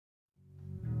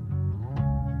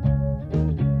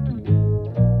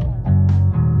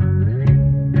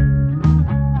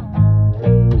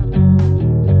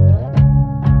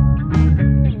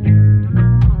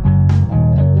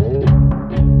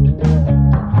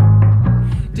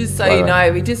So you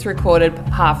know, we just recorded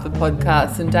half the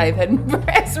podcast and Dave hadn't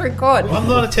pressed record. I'm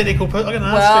not a technical person. I got an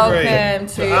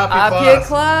arts degree. Welcome to Up Your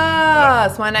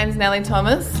Class. My name's Nellie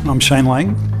Thomas. I'm Shane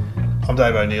Lang. I'm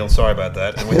Dave O'Neill. Sorry about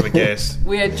that. And we have a guest.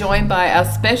 We are joined by our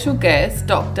special guest,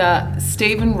 Dr.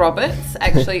 Stephen Roberts,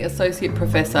 actually Associate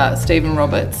Professor Stephen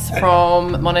Roberts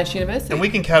from Monash University. And we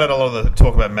can cut out a lot of the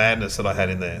talk about madness that I had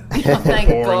in there. Oh, thank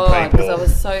Boring God, because people. I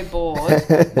was so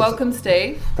bored. Welcome,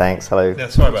 Steve. Thanks, hello. Now,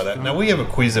 sorry about that. Now, we have a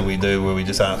quiz that we do where we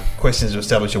just ask questions to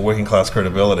establish your working class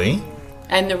credibility.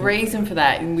 And the reason for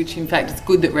that, in which in fact it's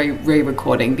good that we're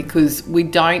re-recording, because we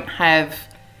don't have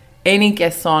any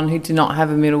guests on who do not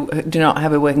have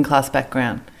a working class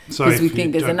background. So because we if think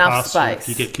you there's don't enough pass, space.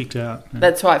 you get kicked out. Yeah.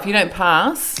 That's right. If you don't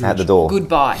pass, At the door.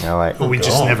 goodbye. All right. Or we just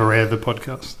God. never air the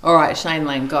podcast. All right, Shane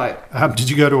Lane, go. Did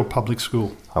you go to a public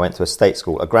school? I went to a state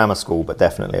school, a grammar school, but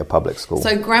definitely a public school.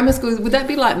 So grammar school, would that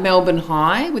be like Melbourne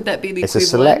High? Would that be the It's a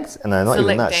equivalent? select, no, not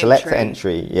even that, select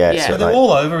entry. Yeah. Yeah. So But they're like-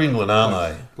 all over England, aren't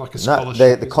they? Like a no,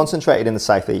 scholarship? they're concentrated in the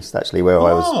southeast, actually, where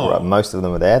I was. Oh. Most of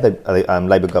them were there. The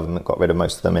Labour government got rid of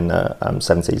most of them in the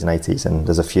 70s and 80s, and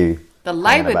there's a few. The hanging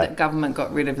Labor about. government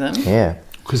got rid of them. Yeah.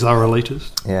 Because they were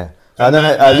elitist. Yeah.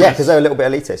 Yeah, because they're a little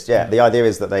bit elitist. Yeah, the idea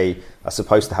is that they are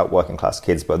supposed to help working class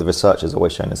kids, but the research has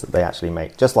always shown us that they actually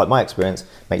make, just like my experience,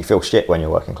 make you feel shit when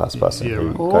you're a working class person Yeah, who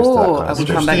right. goes to that Oh, kind of we'll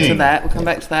school. come back to Interesting. that. We'll come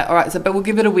back to that. All right, but we'll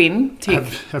give it a win. Tick.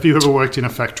 Have you ever worked in a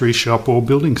factory, shop or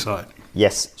building site?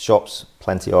 Yes, shops,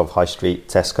 plenty of High Street,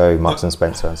 Tesco, Marks and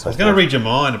Spencer, and so I was going to forth. read your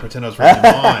mind and pretend I was reading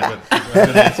your mind, but I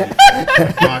couldn't answer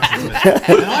you. Marks and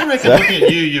Spencer. And I reckon, looking at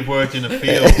you, you've worked in a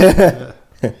field.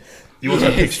 You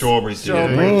also pick strawberries, didn't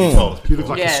you? Strawberries. You told us You look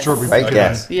before. like Yes. a strawberry Great banana.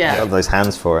 guess. Yeah. Got those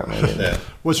hands for it, maybe. Yeah.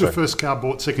 Was your first car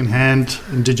bought second hand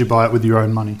and did you buy it with your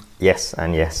own money? Yes,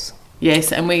 and yes.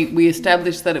 Yes, and we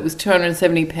established that it was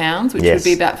 £270, which Yes. would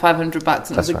be about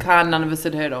 $500, and it was That's a right. car none of us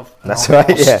had heard of. That's right,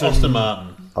 yeah. Austin Martin.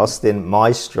 Austin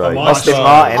Maestro. Oh, Maestro. Austin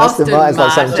Martin. Austin Austin Martin's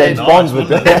like something Martin. James Bond would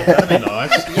do. That'd be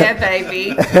nice. Yeah,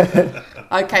 baby.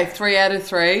 Okay, 3 out of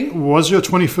 3. Was your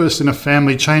 21st in a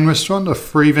family chain restaurant, a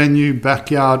free venue,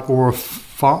 backyard or a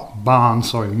barn?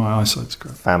 Sorry, my eyesight's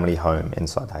great. Family home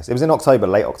inside the house. It was in October,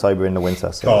 late October in the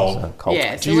winter. So Cold. It was, cold.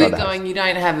 Yeah, so Inside we're the house. going, you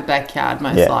don't have a backyard,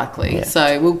 most Yeah, likely. yeah.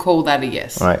 So we'll call that a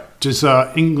yes. Right. Does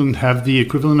England have the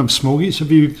equivalent of smorgies?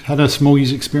 Have you had a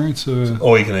smorgies experience? Or?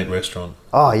 Or you can eat restaurant.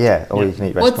 Oh, yeah. Or you can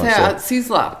eat What's restaurants. our yeah.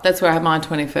 Sizzler? That's where I had my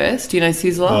 21st. Do you know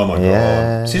Sizzler? Oh my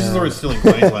Yeah. god. Sizzler is still in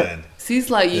Queensland.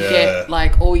 Sizzler, you Yeah. get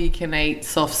like all you can eat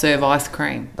soft serve ice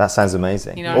cream. That sounds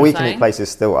amazing. You know what all I'm you can saying? eat places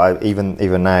still,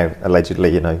 even now,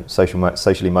 allegedly,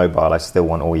 socially mobile, I still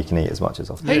want all you can eat as much as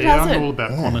often. Who Yeah, doesn't? I'm all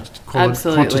about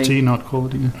Absolutely. quantity, not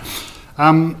quality.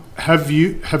 Have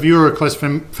you or a close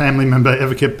family member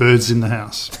ever kept birds in the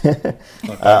house?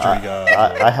 Like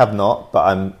Budgerigar. I have not, but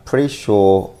I'm pretty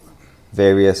sure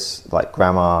various, like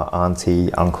grandma,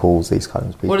 auntie, uncles, these kinds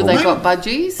of people. What have they got?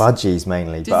 Budgies? Budgies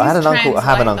mainly. Does but I had this an uncle. I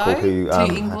have an translate, uncle who. though,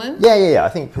 to England? Yeah. I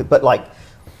think, but like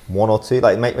one or two.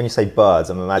 Like, mate, when you say birds,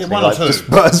 I'm imagining one or like two. just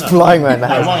birds No. flying around the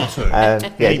No, house. one or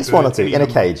two. Yeah, Any just one or bird, two any in a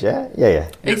animal. cage. Yeah.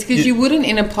 It's because you wouldn't,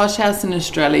 in a posh house in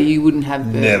Australia, you wouldn't have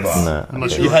birds. Never. No.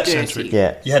 Unless You you're had- eccentric.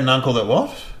 Yeah. You had an uncle that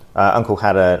what? Uncle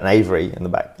had an aviary in the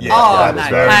back. Yeah. Oh, that no, was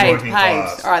very paid. working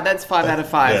class. All right, that's 5 out of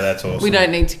 5. Yeah, that's awesome. We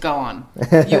don't need to go on.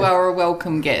 You are a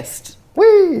welcome guest. Whee!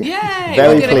 Yay!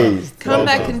 Very We're gonna pleased. come Well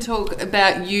back done. and talk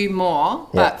about you more,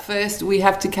 Yeah. but first we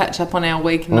have to catch up on our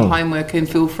week and the homework, and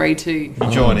feel free to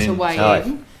Join to in. weigh All right.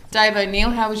 in. Dave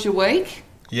O'Neill, how was your week?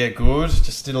 Yeah, good.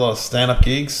 Just did a lot of stand-up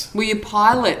gigs. Were you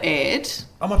pilot aired?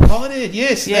 Oh, my pilot aired,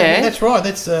 yes. Yeah. That's right.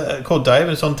 That's called Dave,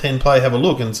 and it's on 10 Play. Have a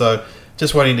look. And so,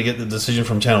 just waiting to get the decision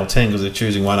from Channel 10 because they're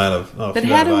choosing one out of. But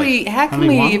how can Only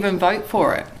we one? even vote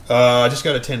for it? Just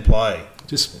go to 10 Play,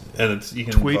 Just and you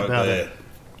can Tweet vote about there. it.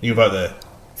 You can vote there.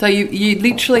 So you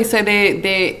literally, so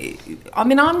they're, I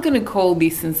mean, I'm going to call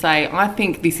this and say, I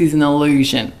think this is an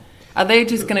illusion. Are they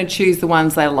just going to choose the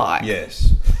ones they like?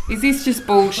 Yes. Is this just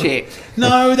bullshit?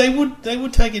 No, they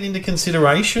would take it into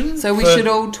consideration. So we but- should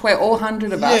all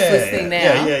 100 of us listening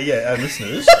now. Yeah. Our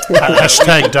listeners.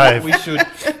 hashtag Dave.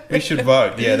 we should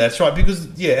vote. Yeah, that's right. Because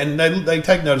and they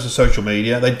take notice of social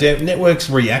media. Networks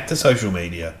react to social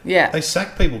media. Yeah. They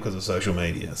sack people because of social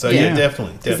media. So Yeah. yeah,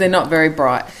 definitely. Because they're not very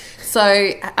bright.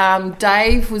 So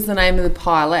Dave was the name of the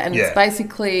pilot, and it's Yeah.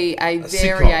 basically a sitcom.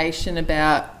 variation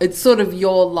about, it's sort of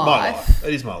your My life. life.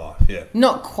 It is my life. Yeah.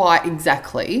 Not quite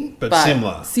exactly, But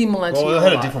similar. Similar to Well, your I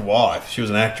had life. a different wife. She was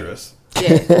an actress.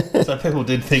 Yeah. So people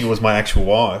did think it was my actual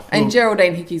wife. And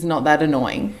Geraldine Hickey's not that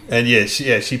annoying. And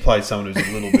she played someone who's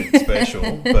a little bit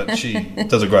special, but she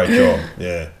does a great job.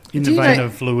 Yeah. In Do the you vein know-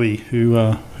 of Louis,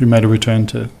 who made a return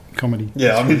to comedy.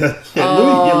 Yeah, I mean,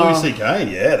 Louis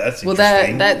C.K. Yeah, that's Well,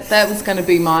 interesting. that was going to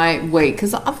be my week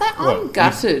because I'm What?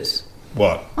 gutted.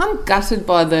 What? I'm gutted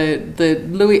by the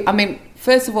Louis. I mean,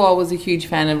 first of all, I was a huge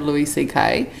fan of Louis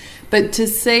C.K., but to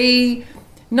see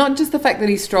not just the fact that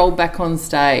he strolled back on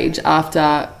stage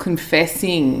after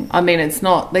confessing. I mean, it's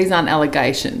not; these aren't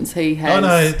allegations. He has. Oh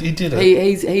no, he did it.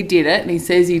 He did it, and he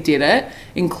says he did it,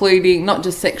 including not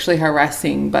just sexually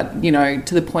harassing, but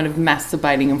to the point of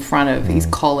masturbating in front of his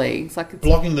colleagues. Like it's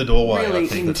Blocking the doorway, really I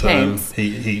think intense. the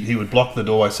term. He would block the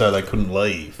doorway so they couldn't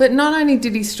leave. But not only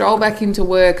did he stroll back into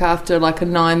work after like a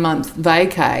 9-month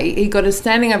vacay, he got a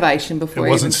standing ovation before It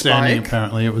he wasn't even standing, spoke.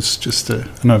 apparently. It was just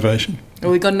an ovation.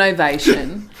 Well, we got an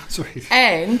ovation. Sorry.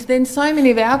 And then so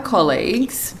many of our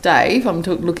colleagues, Dave, I'm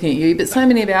looking at you, but so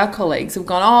many of our colleagues have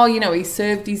gone, he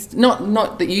served his...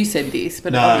 Not that you said this,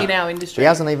 but in our industry. He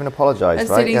hasn't even apologised,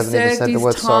 I right? said He he hasn't even served said the his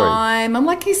word sorry. time. I'm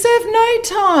like, he served no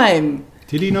time.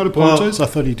 Did he not apologise? I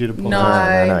thought he did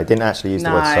apologise. No, he didn't actually use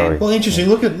the word No. sorry. Well, interesting.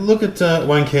 Look at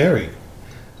Wayne Carey.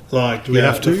 Like, Do we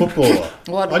have the to? footballer.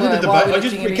 What- I did a why are we debate.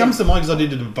 looking at It comes him? to mind because I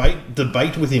did a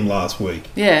debate with him last week,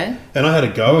 Yeah. and I had a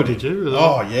go at him. Did you really?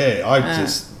 Oh yeah,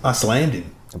 I slammed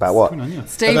him. About what? Good on you.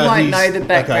 Steve About won't his- know the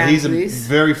background he's to a this.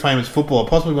 very famous footballer,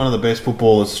 possibly one of the best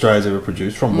footballers Australia's ever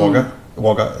produced, from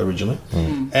Wagga originally.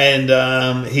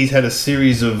 And he's had a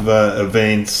series of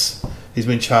events. He's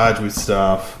been charged with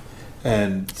stuff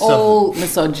and stuff. All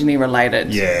misogyny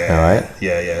related. Yeah, All right.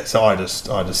 yeah. So I just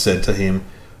said to him,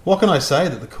 "What can I say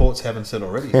that the courts haven't said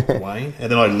already, Wayne?"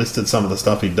 And then I listed some of the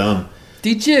stuff he'd done.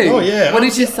 Did you? Oh, yeah. What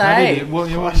did you How say? did he- what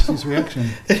was his reaction?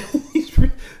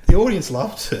 The audience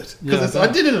loved it because Yeah, I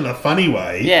did it in a funny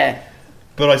way. Yeah.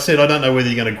 But I said, I don't know whether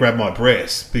you're going to grab my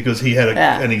breasts, because he had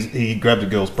Yeah. he grabbed a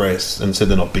girl's breasts and said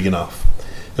they're not big enough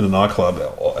in a nightclub.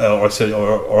 Or I said,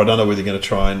 or I don't know whether you're going to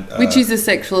try and Which is a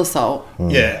sexual assault.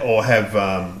 or have.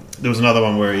 There was another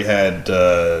one where he had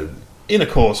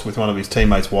intercourse with one of his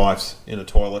teammates' wives in a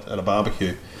toilet at a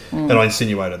barbecue, and I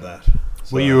insinuated that.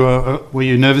 So, Were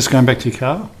you nervous going back to your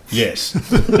car? Yes.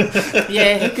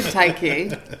 Yeah, he could take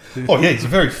you. Oh yeah, he's a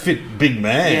very fit, big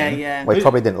man. Yeah, yeah. Well, he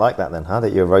probably didn't like that then, huh?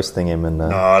 That you're roasting him and... No,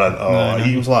 I don't.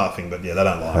 He was laughing, but yeah, they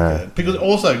don't like it because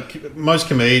also most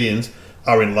comedians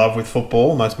are in love with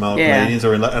football. Most male comedians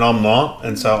are in love, and I'm not,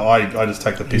 and so I just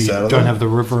take the piss You out of don't them. have the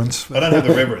reverence. I don't have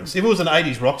the reverence. If it was an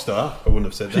 80s rock star, I wouldn't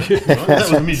have said that. Right?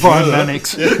 That was Miss Brian Burr.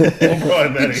 Mannix. Yeah,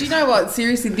 Brian Do Mannix. you know what?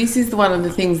 Seriously, this is one of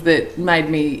the things that made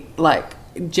me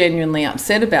genuinely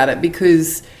upset about it,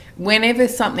 because whenever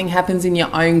something happens in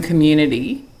your own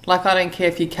community, like I don't care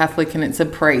if you're Catholic and it's a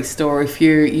priest, or if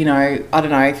you're, I don't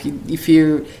know, if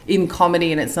you're in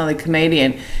comedy and it's another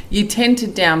comedian, you tend to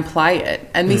downplay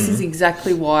it, and this is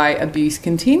exactly why abuse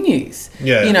continues.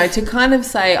 Yeah. To kind of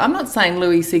say, I'm not saying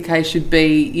Louis C.K. should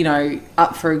be,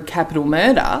 up for capital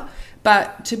murder.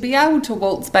 But to be able to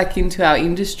waltz back into our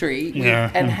industry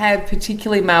and have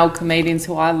particularly male comedians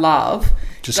who I love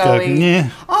Just going, go, yeah.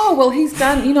 oh, well, he's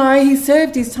done, he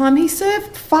served his time. He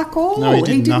served fuck all. No, he did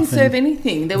didn't nothing. serve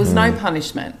anything. There was no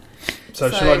punishment.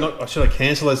 So should I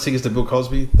cancel those tickets to Bill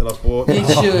Cosby that I've bought? You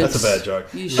should. That's a bad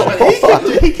joke. You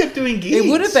should. He kept doing gigs.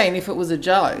 It would have been if it was a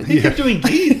joke. He kept doing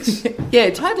gigs Yeah,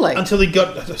 totally. until he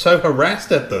got so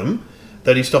harassed at them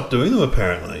that he stopped doing them.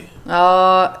 Apparently,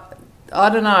 I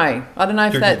don't know. I don't know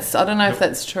if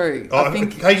that's true. I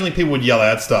think occasionally people would yell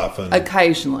out stuff. And,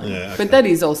 occasionally. Yeah, okay. But that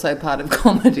is also part of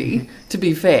comedy, to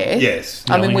be fair. yes,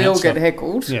 I mean, we Yelling all at get stuff.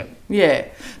 heckled. Yeah. Yeah.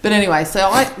 But anyway, so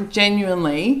I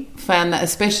genuinely found that,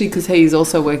 especially because he's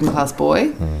also a working class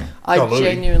boy, I Oh, Louis.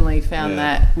 genuinely found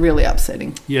that really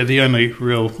upsetting. Yeah, the only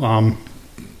real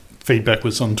feedback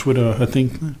was on Twitter, I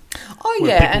think, Oh,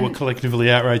 where yeah. people were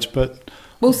collectively outraged. But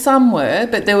Well, some were,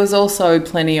 but there was also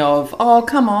plenty of, oh,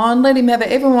 come on, let him have it.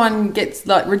 Everyone gets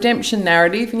redemption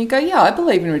narrative, and you go, yeah, I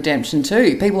believe in redemption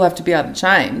too. People have to be able to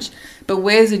change. But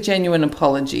where's a genuine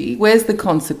apology? Where's the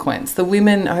consequence? The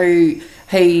women who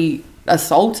he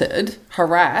assaulted,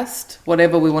 harassed,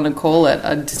 whatever we want to call it,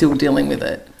 are still dealing with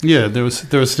it. yeah, there was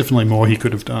definitely more he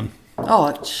could have done.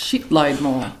 Oh, shitload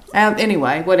more.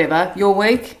 Anyway, whatever. Your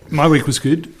week? My week was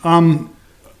good.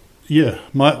 Yeah,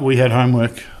 we had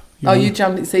homework. You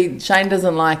jumped. See, Shane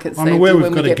doesn't like it. I'm So aware when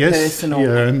we've we got a get guest. personal,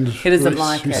 Yeah, and he doesn't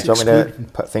like who's it. Do you want me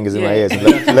to put fingers in my Yeah. ears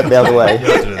and look the other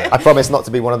way? I promise not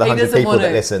to be one of the He 100 doesn't people want that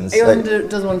to. listens. He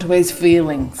doesn't want to his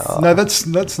feelings. No, that's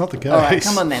not the case. All right,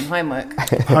 come on then. Homework.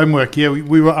 Homework, yeah.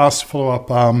 We were asked to follow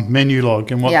up Menu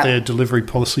Log and what Yeah. their delivery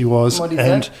policy was. What is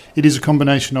and it? it is a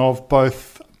combination of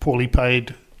both poorly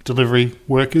paid delivery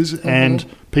workers and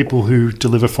people who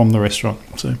deliver from the restaurant.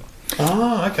 So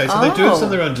okay, so they do have some of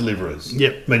their own deliverers.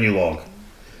 Yep. Menu Log.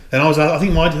 And I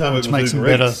think my homework was Makes them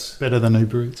Uber Eats. better than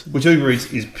Uber Eats. Which Uber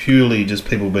Eats is purely just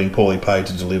people being poorly paid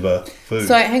to deliver food.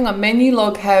 So hang on,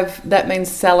 Menulog that means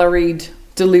salaried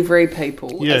delivery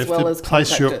people Yeah, as if well the as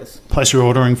place contractors. you're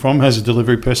ordering from has a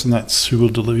delivery person, that's who will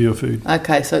deliver your food.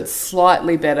 Okay, so it's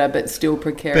slightly better, but still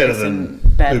precarious Better than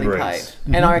and badly Uber paid. Eats.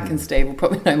 And I reckon Steve will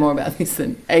probably know more about this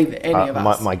than any of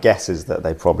us. My guess is that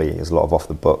they probably there's a lot of off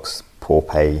the books poor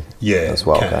pay as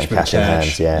well, cash in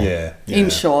hands. Yeah. In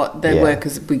short, their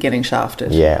workers will be getting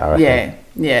shafted. Yeah, I reckon.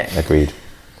 Yeah. Agreed.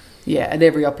 Yeah, at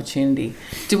every opportunity.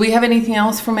 Do we have anything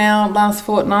else from our last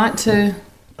fortnight to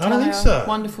I don't think our so.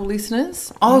 wonderful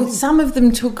listeners? Oh, some of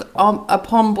them took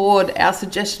upon board our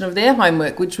suggestion of their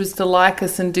homework, which was to like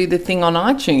us and do the thing on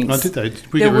iTunes. Oh, did they?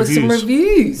 Did we There get were reviews? some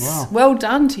reviews. Wow. Well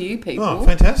done to you people. Oh,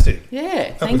 fantastic.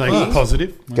 Yeah, Were thank they you.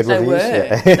 positive? Good They reviews.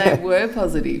 were. Yeah. They were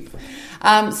positive.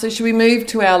 So should we move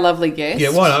to our lovely guest? Yeah,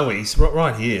 why don't we? It's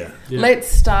right here. Yeah. Let's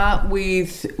start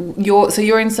with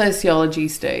you're in sociology,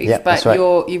 Steve, Yeah, but that's right.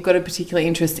 you've got a particular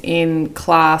interest in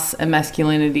class and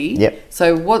masculinity. Yep.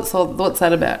 So what's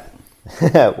that about?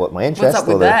 What, my interest? What's up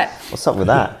with or the- that? What's up with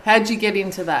that? How'd you get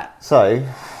into that? So,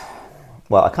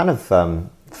 well, I kind of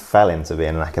fell into being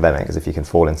an academic, as if you can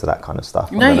fall into that kind of stuff.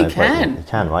 I No, don't you know, but can. You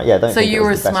can, right? Yeah, I don't So think it you were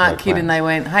a was the best smart laid kid and plans. they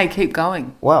went, hey, keep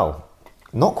going. Well,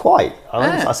 not quite.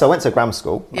 So I went to grammar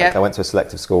school. Yeah. I went to a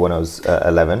selective school when I was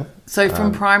 11. So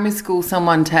from primary school,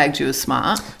 someone tagged you as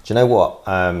smart. Do you know what?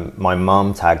 My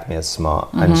mum tagged me as smart,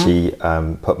 and she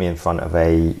put me in front of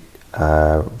a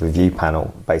review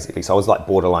panel, basically. So I was like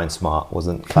borderline smart,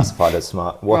 wasn't classified as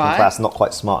smart. Working Right. class, not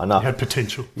quite smart enough. You had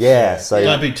potential. Yeah, so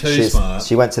Don't be too smart.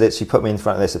 She went to this. She put me in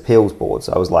front of this appeals board.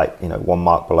 So I was like, 1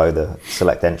 mark below the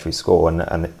select entry score,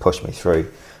 and it pushed me through.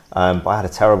 But I had a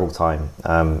terrible time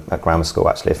at grammar school.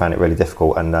 Actually, I found it really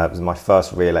difficult, and it was my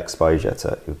first real exposure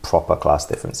to proper class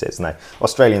differences. Now,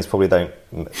 Australians probably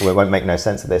won't make no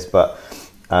sense of this, but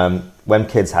when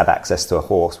kids had access to a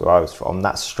horse where I was from,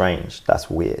 that's strange. That's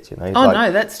weird, Oh,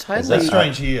 no, that's totally... That's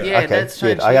strange here. Yeah, Okay, that's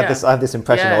strange good. I here. have this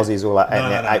impression Yeah. Aussies all out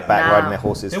back No. riding their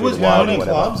horses There through was the wild or pony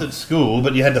whatever. clubs at school,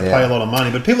 but you had to pay a lot of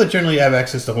money. But people that generally have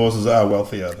access to horses are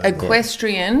wealthier. Than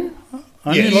Equestrian.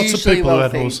 I knew Yeah. lots of Usually people who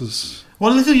had wealthy. horses.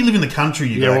 Well, until you live in the country,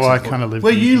 you Yeah, got well, access I to kinda horses. lived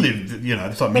Where in- you lived,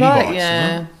 it's like But mini bikes. yeah.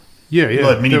 Isn't it? Yeah, yeah.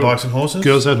 Like mini There were- bikes and horses.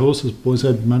 Girls had horses, boys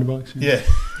had motorbikes. Yeah.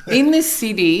 In the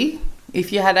city,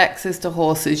 if you had access to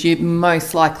horses, you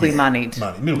most likely moneyed.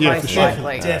 Money. Middle Yeah, class. for sure.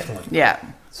 Likely. Definitely. Yeah.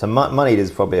 So moneyed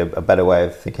is probably a better way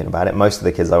of thinking about it. Most of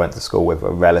the kids I went to school with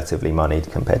were relatively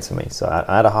moneyed compared to me. So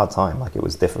I had a hard time. Like, it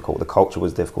was difficult. The culture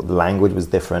was difficult. The language was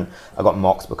different. I got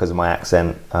mocked because of my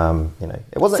accent. It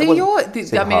wasn't. So super harsh,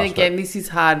 but- this is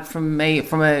hard from me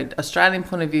from an Australian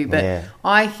point of view, but Yeah.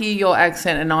 I hear your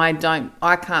accent and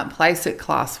I can't place it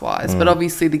class wise. But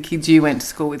obviously the kids you went to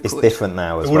school with It's could. different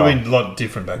now as It would well. have been a lot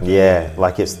different back then. Yeah,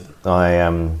 like it's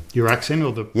Your accent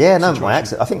or the Yeah, no, situation? my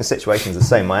accent. I think the situation's the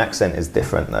same. My accent is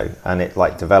different though, and it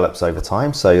like develops over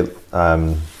time. So,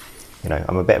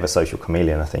 I'm a bit of a social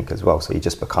chameleon, I think, as well. So you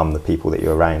just become the people that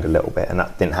you're around a little bit, and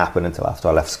that didn't happen until after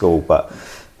I left school. But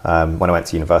when I went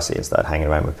to university, I started hanging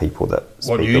around with people that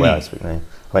speak the way I uni? speak now.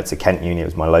 I went to Kent Uni. It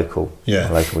was my local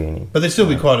uni. But there'd still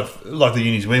be like the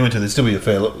unis we went to, there'd still be a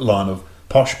fair line of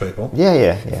posh people.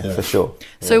 Yeah, for sure.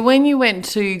 So when you went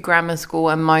to grammar school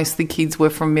and most of the kids were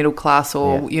from middle class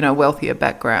or wealthier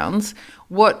backgrounds,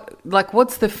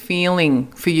 what's the feeling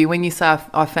for you when you say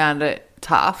I found it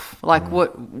tough? Like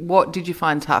what did you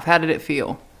find tough? How did it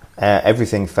feel?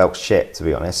 Everything felt shit, to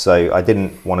be honest. So I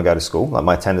didn't want to go to school. Like,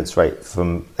 my attendance rate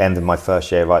from the end of my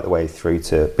first year right the way through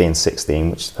to being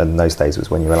 16, which in those days was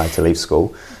when you were allowed to leave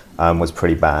school, was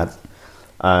pretty bad.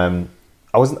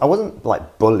 I wasn't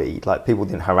like bullied. Like, people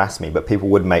didn't harass me, but people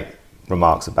would make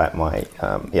remarks about my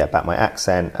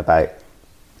accent, about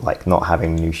like not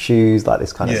having new shoes, like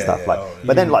this kind of stuff.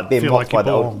 But then like being feel mocked like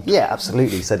by you the belong.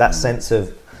 absolutely. So that sense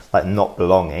of like not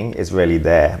belonging is really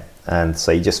there. And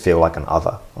so you just feel like an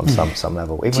other on some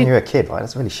level. Even when you're a kid, right?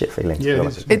 That's a really shit feeling. To Yeah, be it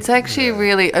honest is. with you. It's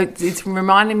actually it's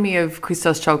reminding me of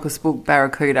Christos Tsiolkas' book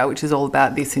Barracuda, which is all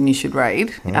about this and you should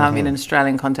read in an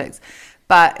Australian context.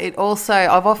 But it also,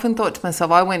 I've often thought to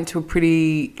myself, I went to a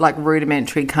pretty like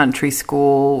rudimentary country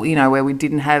school, where we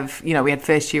didn't have, we had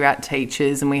first year out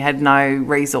teachers and we had no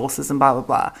resources and blah, blah,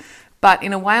 blah. But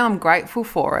in a way, I'm grateful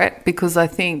for it because I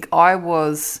think I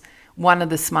was one of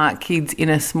the smart kids in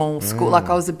a small school. Like,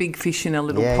 I was a big fish in a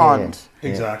little pond.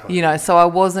 Exactly. You know, so I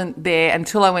wasn't there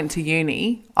until I went to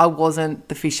uni. I wasn't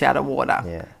the fish out of water.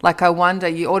 Yeah. Like, I wonder,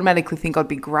 you automatically think I'd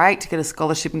be great to get a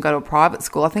scholarship and go to a private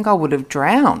school. I think I would have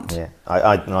drowned. Yeah,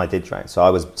 I did drown. So I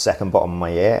was second bottom of my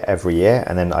year every year,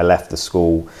 and then I left the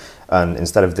school. And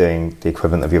instead of doing the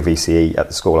equivalent of your VCE at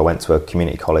the school, I went to a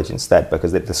community college instead,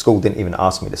 because the school didn't even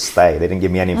ask me to stay. They didn't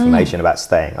give me any information about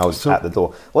staying. I was at the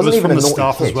door. Wasn't even from a the naughty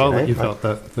staff kid, as well you know? that you felt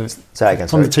that. Say that again,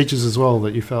 From sorry. the teachers as well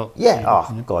that you felt. Yeah.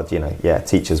 Oh God,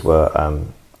 teachers were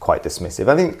quite dismissive.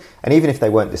 I think, and even if they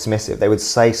weren't dismissive, they would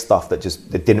say stuff that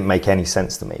didn't make any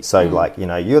sense to me. So like,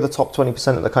 you're the top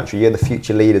 20% of the country. You're the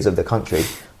future leaders of the country.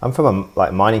 I'm from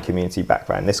a mining community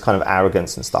background. This kind of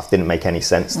arrogance and stuff didn't make any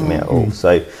sense to me at all.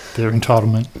 So Their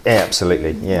entitlement. yeah,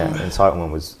 absolutely. Yeah,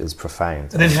 entitlement is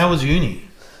profound. And then how was uni?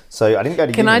 So I didn't go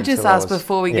to uni. Can I just until ask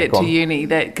before we get go to on. uni,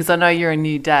 that because I know you're a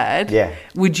new dad, Yeah.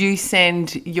 would you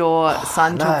send your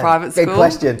son to No, a private school? Big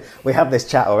question. We have this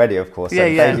chat already, of course. So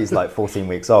Yeah. baby's like 14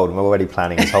 weeks old, and we're already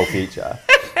planning his whole future.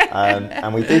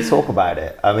 And we did talk about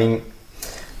it. I mean,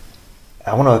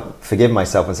 I want to forgive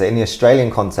myself and say, in the Australian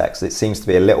context, it seems to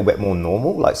be a little bit more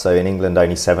normal. Like, so in England,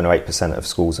 only 7 or 8% of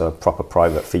schools are proper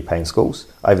private fee-paying schools.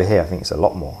 Over here, I think it's a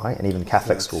lot more, right? And even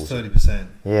Catholic schools. 30%.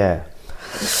 Yeah.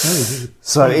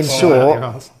 So in short,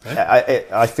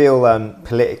 I feel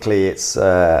politically it's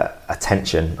a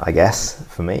tension, I guess,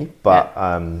 for me. But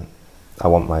I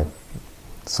want my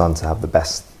son to have the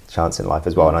best chance in life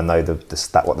as well. And I know what the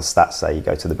stats say: you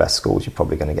go to the best schools, you're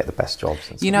probably going to get the best jobs.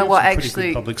 And You stuff. know what? Pretty good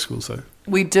Actually, public schools though.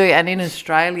 we do, and in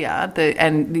Australia,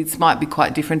 and this might be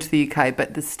quite different to the UK,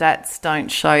 but the stats don't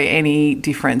show any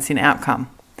difference in outcome.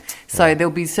 So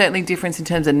there'll be certainly difference in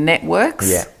terms of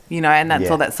networks. Yeah. You know, and that's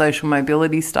Yeah. all that social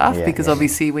mobility stuff, Yeah, because yeah.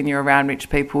 obviously when you're around rich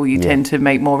people, you Yeah. tend to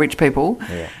meet more rich people.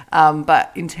 Yeah.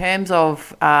 But in terms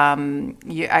of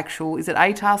your actual, is it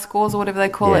ATAR scores or whatever they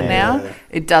call it Yeah, now? yeah.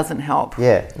 It doesn't help.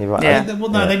 Yeah, you're right. Yeah. Well,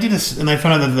 no, they did this, and they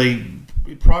found out that the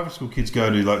private school kids go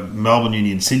to like Melbourne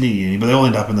Uni and Sydney Uni, but they all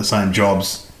end up in the same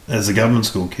jobs as the government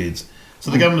school kids.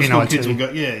 So the government In school IT. kids will go,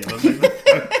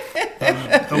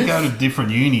 they'll go to different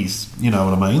unis. You know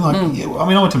what I mean? Like,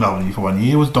 I went to Melbourne Uni for 1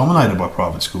 year. It was dominated by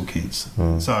private school kids.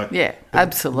 So Yeah,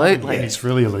 absolutely. It's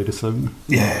really elitist, so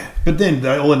yeah, but then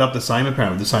they all end up the same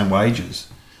apparently, with the same wages.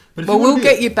 But if Well, you wanna we'll be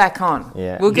get you back on.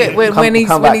 Yeah. We'll get Yeah. when, We'll when he's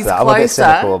come when back he's to that. I'm a bit closer.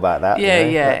 cynical about that, Yeah, you know,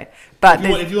 yeah. But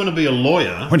if you want to be a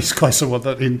lawyer, when he's closer,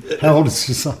 how old is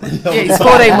your son? yeah, he's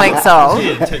 14 weeks old.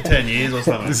 yeah, 10 years or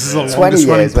something. This is a 20 longest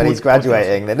running years when he's podcast.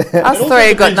 graduating. Then Us It also three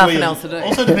have got depends where nothing you- else to do.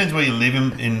 Also depends where you live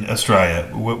in Australia.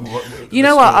 You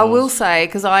know what? I will say,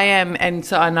 because I am, and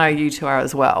so I know you two are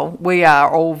as well, we are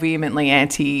all vehemently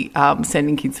anti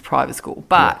sending kids to private school.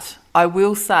 But I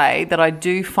will say that I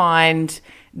do find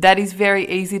that is very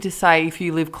easy to say if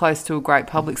you live close to a great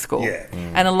public school. Yeah.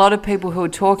 And a lot of people who are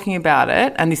talking about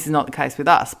it, and this is not the case with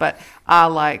us, but are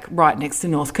like right next to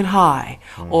Northcote High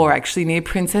or actually near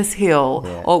Princess Hill,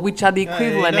 or which are the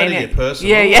equivalent.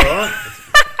 Yeah.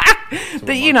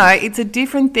 But, you know, it's a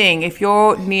different thing if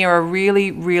you're near a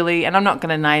really, really, and I'm not going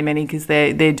to name any because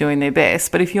they're doing their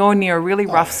best, but if you're near a really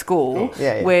rough school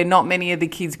Yeah. where not many of the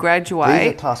kids these are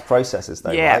graduate, class processes,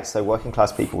 though, Yeah. right? So working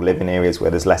class people live in areas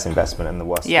where there's less investment and the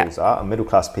worse Yeah. schools are, and middle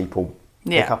class people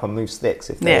pick Yeah. up and move sticks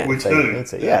if Yeah. they, We if they do. need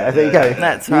to. Yeah, there you go.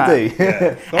 That's you right.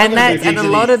 do. and a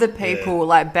lot of the people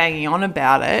like banging on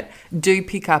about it do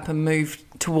pick up and move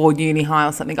toward uni high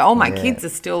or something. Go, oh, my Yeah. kids are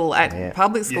still at Yeah.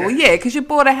 public school. Yeah. Yeah, because you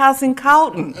bought a house in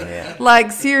Carlton.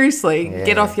 Like, seriously, get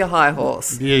Yeah. off your high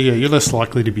horse. Yeah, you're less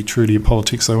likely to be true to your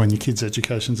politics though when your kid's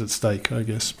education's at stake, I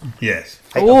guess. Yes.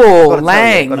 Hey, Oh, gotta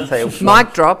Lang. tell you,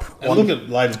 Mic drop. And look at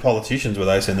Labor politicians where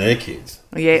they send their kids.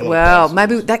 Yeah, well,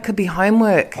 maybe that could be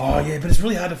homework. Oh, yeah, but it's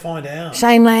really hard to find out.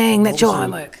 Shane Lang, that's your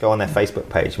homework. Go on their Facebook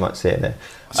page, you might see it there.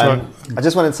 So- I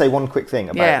just wanted to say one quick thing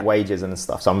about Yeah. wages and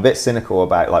stuff. So I'm a bit cynical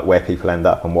about like where people end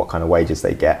up and what kind of wages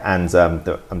they get. And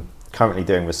I'm currently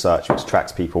doing research which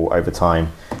tracks people over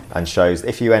time and shows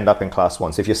if you end up in class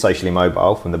one, so if you're socially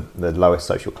mobile from the lowest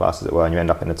social class as it were, and you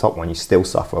end up in the top one, you still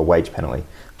suffer a wage penalty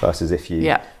versus if you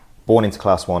Yeah. born into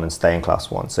class one and stay in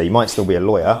class one. So you might still be a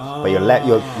lawyer, but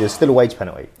you're still a wage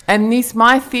penalty. And this,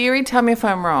 my theory, tell me if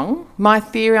I'm wrong, my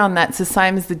theory on that's the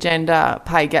same as the gender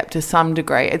pay gap to some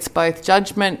degree. It's both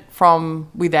judgment from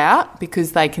without,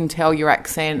 because they can tell your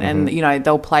accent and, you know,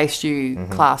 they'll place you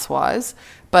class-wise,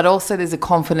 but also there's a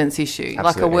confidence issue. Like a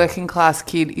Absolutely. working class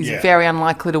kid is Yeah. very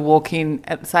unlikely to walk in,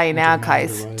 at, say in our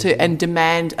case, and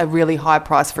demand a really high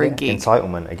price for a gig.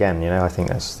 Entitlement, again, I think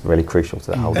that's really crucial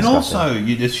to the whole And discussion. also,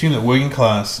 you'd assume that working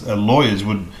class lawyers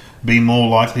would be more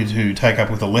likely to take up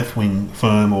with a left-wing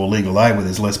firm or legal aid where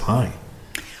there's less pay.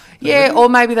 Yeah, or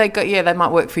maybe they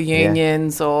might work for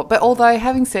unions but although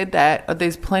having said that,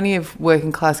 there's plenty of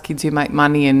working class kids who make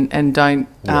money and don't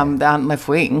they aren't left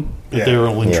wing. But they're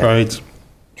all in trades.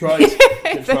 Trades.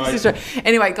 That's true.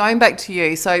 Anyway, going back to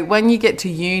you. So when you get to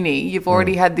uni, you've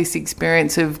already had this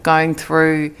experience of going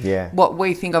through what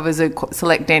we think of as a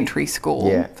select entry school.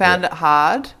 Yeah. Found it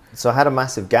hard. So I had a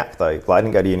massive gap though. Like, I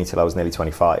didn't go to uni till I was nearly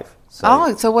 25.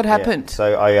 So what happened? Yeah.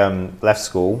 So I left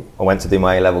school. I went to do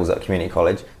my A-levels at community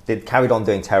college. Carried on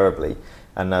doing terribly.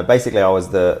 And basically I was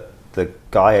the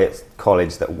guy at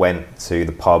college that went to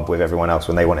the pub with everyone else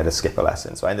when they wanted to skip a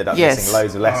lesson. So I ended up missing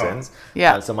loads of lessons.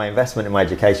 So my investment in my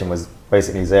education was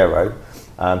basically zero.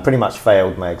 Pretty much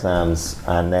failed my exams,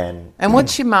 and then... And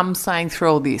what's your mum saying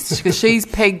through all this? Because she's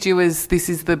pegged you as this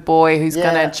is the boy who's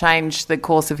going to change the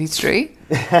course of history.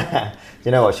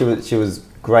 You know what? She was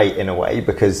great in a way,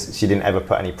 because she didn't ever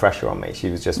put any pressure on me. She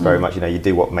was just very much, you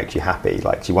do what makes you happy.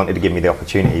 Like, she wanted to give me the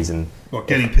opportunities and... What,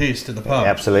 getting pissed at the pub?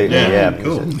 Absolutely,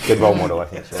 Cool. Good role model, I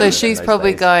think. So she's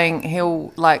probably going,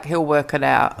 he'll work it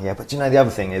out. Yeah, but the other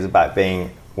thing is about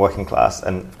being working class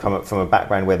and come from a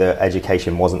background where the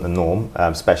education wasn't the norm,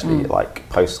 especially like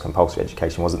post-compulsory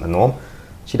education wasn't the norm.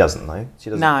 She doesn't know. She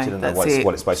doesn't know what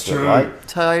it's supposed to look like.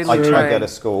 Totally. I tried to go to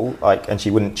school, and she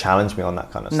wouldn't challenge me on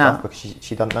that kind of stuff because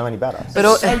she doesn't know any better. But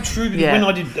it's so true. When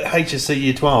I did HSC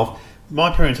Year 12, my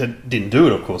parents didn't do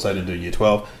it. Of course, they didn't do Year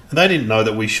 12, and they didn't know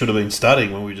that we should have been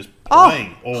studying when we were just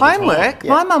playing all homework. The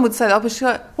time. My mum would say that, but she's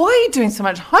like, "Why are you doing so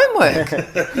much homework?"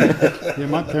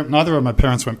 Neither of my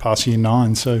parents went past Year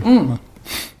 9, so.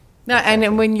 No,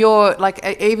 and when you're like,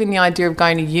 even the idea of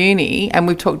going to uni, and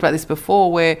we've talked about this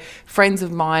before, where friends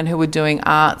of mine who were doing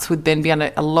arts would then be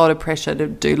under a lot of pressure to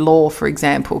do law, for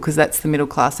example, because that's the middle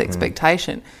class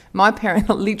expectation. My parents,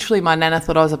 literally, my nana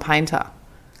thought I was a painter.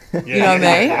 You know what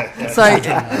I mean? So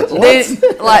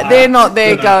they're not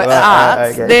there going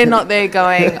arts. Okay. They're not there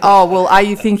going, oh well, are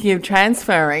you thinking of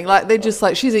transferring? Like, they're just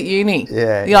like, she's at uni.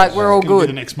 Yeah, you're like, we're all good. Be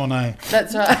the next Monet.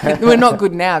 That's right. We're not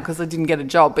good now because I didn't get a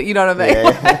job, but you know what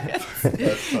I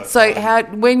mean.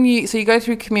 So you go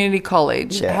through community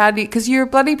college? How do you? Because you're a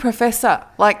bloody professor.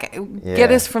 Like,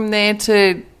 get us from there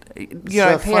to.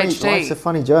 PhD. It's a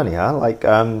funny journey, huh? Like,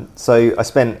 so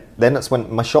that's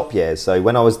when my shop years. So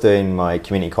when I was doing my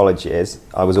community college years,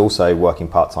 I was also working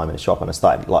part-time in a shop, and I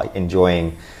started like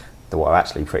enjoying what were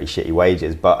actually pretty shitty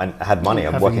wages, but I had money.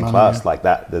 I'm working class like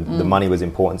that. The money was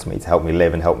important to me to help me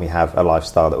live and help me have a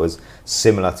lifestyle that was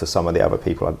similar to some of the other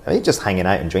people. I mean, just hanging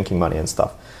out and drinking money and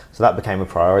stuff. So that became a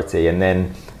priority, and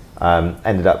then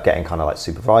ended up getting kind of like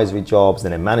supervisory jobs,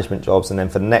 and then management jobs, and then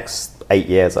for the next 8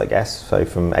 years, I guess, so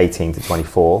from 18 to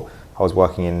 24, I was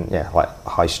working in like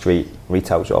high street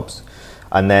retail jobs.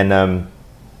 And then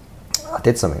I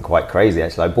did something quite crazy,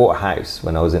 actually. I bought a house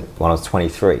when I was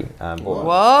 23.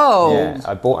 Whoa! Yeah,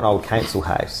 I bought an old council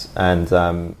house, and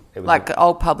it was like an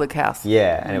old public house.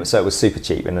 Yeah, and it was super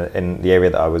cheap in the area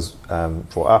that I was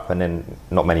brought up, and then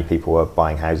not many people were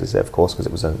buying houses there, of course, because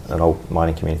it was an old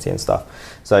mining community and stuff.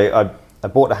 So I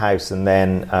bought the house, and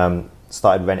then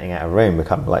started renting out a room,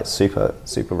 becoming like super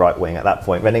right wing at that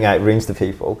point, renting out rooms to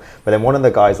people. But then one of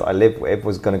the guys that I lived with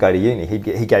was going to go to uni. He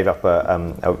gave up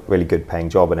a really good paying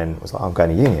job, and then was like, I'm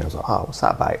going to uni. And I was like, oh, what's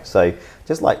that about? So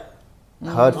just like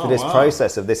heard for this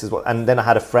process of this is what, and then I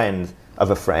had a friend of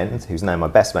a friend who's now my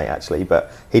best mate actually,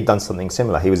 but he'd done something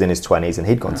similar. He was in his 20s and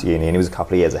he'd gone to uni, and he was a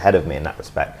couple of years ahead of me in that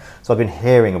respect. So I've been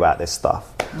hearing about this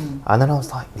stuff, and then I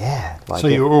was like, so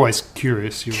you were always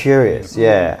curious.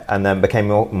 And then became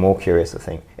more curious, I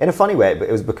think, in a funny way. But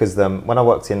it was because when I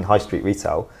worked in high street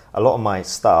retail, a lot of my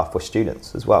staff were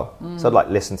students as well. So I'd like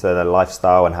listen to their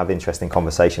lifestyle and have interesting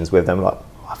conversations with them. Like,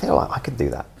 I feel like I could do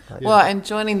that. Well, and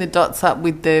joining the dots up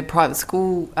with the private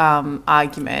school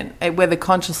argument, whether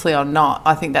consciously or not,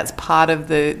 I think that's part of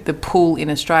the pull in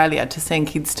Australia to send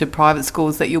kids to private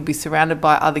schools, that you'll be surrounded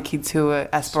by other kids who are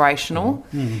aspirational,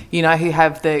 who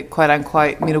have the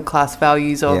quote-unquote middle-class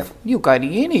values of you'll go to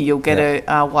uni, you'll get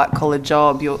a white-collar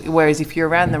job, whereas if you're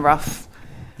around the rough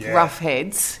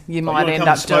heads, you might end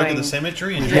up smoke doing... at the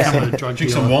cemetery and drink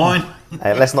some wine.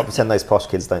 Let's not pretend those posh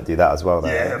kids don't do that as well, though.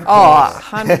 Yeah,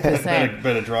 100%.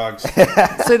 better drugs.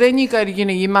 So then you go to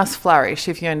uni, you must flourish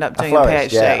if you end up doing a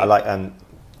PhD.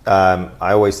 Yeah,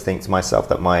 I always think to myself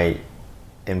that my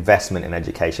investment in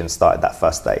education started that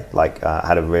first day. Like, I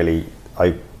had a really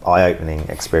eye-opening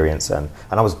experience, and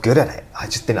I was good at it. I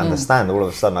just didn't understand. All of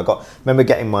a sudden, I remember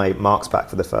getting my marks back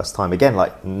for the first time. Again,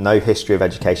 like, no history of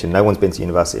education. No one's been to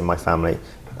university in my family.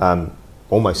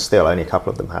 Almost still, only a couple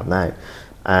of them have now.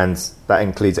 And that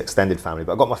includes extended family.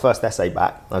 But I got my first essay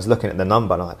back. I was looking at the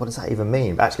number, and I'm like, what does that even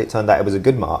mean? But actually, it turned out it was a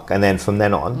good mark. And then from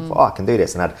then on, I thought, I can do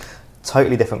this. And I had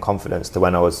totally different confidence to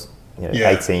when I was, Yeah.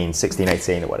 18, 16,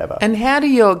 18 or whatever. And how do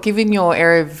your, given your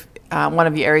area of, one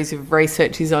of your areas of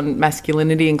research is on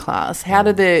masculinity in class, how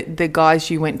do the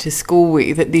guys you went to school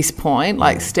with at this point,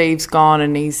 like Steve's gone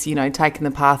and he's, taken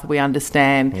the path we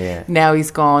understand, Yeah. now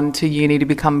he's gone to uni to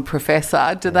become a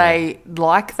professor, do they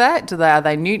like that? Are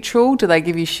they neutral? Do they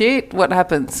give you shit? What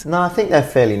happens? No, I think they're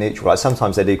fairly neutral. Like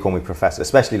sometimes they do call me professor,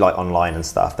 especially like online and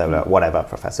stuff. They're like, whatever,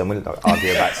 professor, and we'll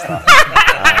argue about stuff.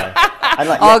 And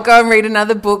like, I'll go and read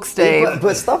another book, Steve.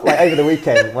 But stuff like over the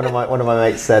weekend, one of my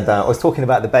mates said, I was talking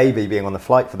about the baby being on the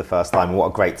flight for the first time and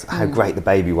how great the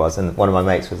baby was, and one of my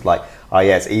mates was like, oh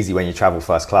yeah, it's easy when you travel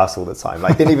first class all the time.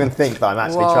 Like, didn't even think that I'm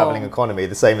actually Whoa. travelling economy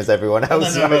the same as everyone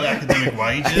else. They know about academic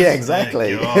wages. Yeah,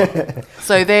 exactly. God.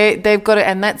 So they've got it,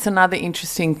 and that's another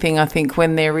interesting thing, I think,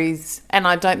 when there is, and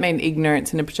I don't mean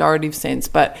ignorance in a pejorative sense,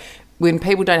 but when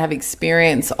people don't have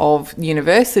experience of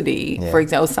university, Yeah. for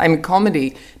example, same in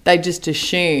comedy, they just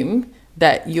assume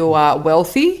that you are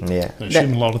wealthy. Yeah, They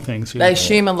assume a lot of things. Yeah. They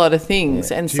assume a lot of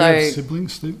things, and Do you so have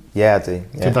siblings, Steve? yeah, I do.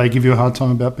 Yeah. Did they give you a hard time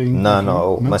about being? No, not at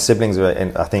all. My siblings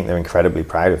I think they're incredibly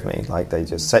proud of me. Like they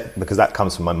just say, because that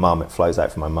comes from my mum. It flows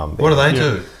out from my mum. What do they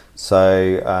Yeah. do?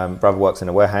 So, brother works in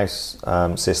a warehouse.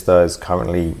 Sister is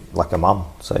currently like a mum,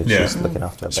 so Yeah. she's looking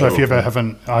after her. So if you ever have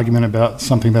an argument about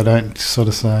something they don't sort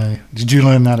of say, did you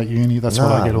learn that at uni? That's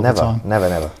what I get all never, the time.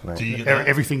 Never. No. Do you get that?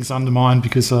 Everything's undermined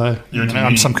because You're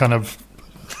I'm some kind of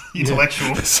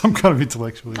intellectual? some kind of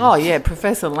intellectual. oh yeah,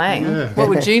 Professor Lang, Yeah. what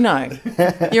would you know?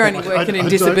 You're only working in I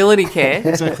disability care.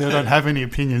 Exactly. I don't have any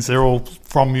opinions. They're all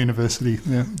from university.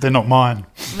 Yeah, they're not mine.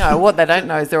 No, what they don't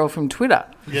know is they're all from Twitter.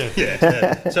 Yeah.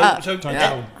 Yeah. So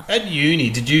at uni,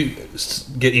 did you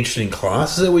get interested in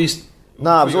class? Is that what you? No,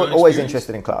 I was for your always experience?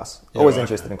 interested in class. Yeah, Always right.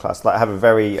 interested in class. Like I have a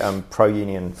very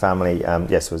pro-union family.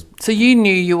 Yes, was So you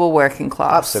knew you were working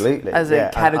class, absolutely as yeah.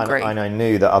 a category. And I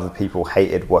knew that other people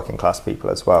hated working class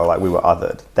people as well. Like we were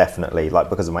othered, definitely. Like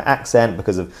because of my accent,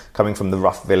 because of coming from the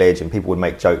rough village, and people would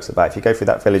make jokes about if you go through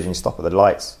that village and you stop at the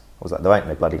lights. I was like, there ain't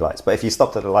no bloody lights. But if you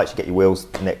stopped at the lights, you get your wheels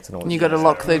nicked and all. You this got to shit.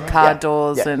 lock the car Yeah,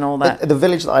 doors yeah. and all that. The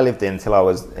village that I lived in till I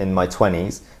was in my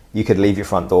 20s, you could leave your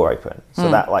front door open.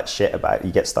 So that like shit about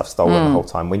you get stuff stolen the whole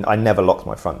time. I never locked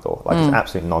my front door. Like it's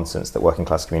absolute nonsense that working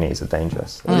class communities are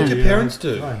dangerous. What did your parents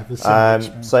do? I have the same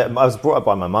experience. So I was brought up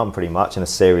by my mum pretty much in a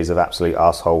series of absolute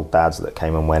arsehole dads that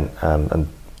came and went and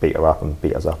beat her up and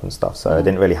beat us up and stuff. So I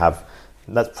didn't really have.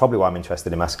 That's probably why I'm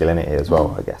interested in masculinity as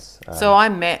well, I guess. So I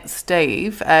met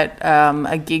Steve at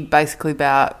a gig basically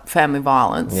about family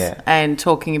violence Yeah. and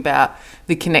talking about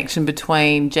the connection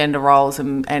between gender roles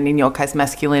and in your case,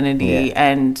 masculinity Yeah.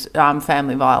 and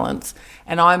family violence.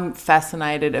 And I'm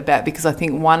fascinated about, because I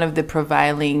think one of the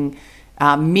prevailing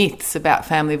myths about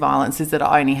family violence is that it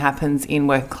only happens in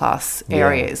working class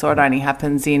areas or it only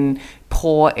happens in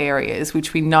poor areas,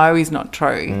 which we know is not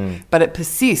true, but it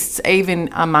persists even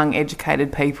among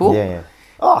educated people. Yeah.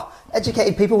 Oh,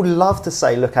 educated people love to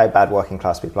say, look how bad working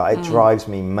class people are. It drives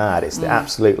me mad. It's the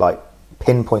absolute like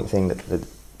pinpoint thing that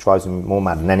drives me more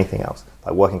mad than anything else.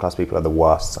 Like working class people are the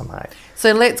worst somehow.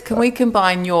 So can we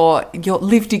combine your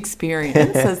lived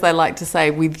experience, as they like to say,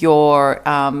 with your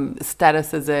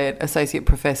status as an associate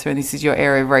professor, and this is your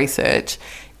area of research.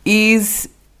 Is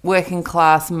working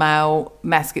class male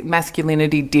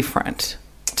masculinity different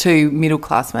to middle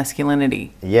class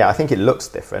masculinity? Yeah, I think it looks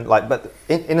different. Like, but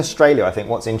in Australia, I think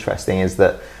what's interesting is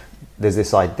that there's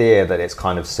this idea that it's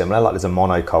kind of similar. Like, there's a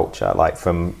monoculture, like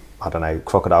from I don't know,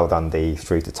 Crocodile Dundee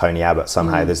through to Tony Abbott.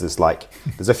 Somehow there's this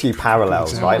there's a few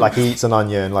parallels, right? Like he eats an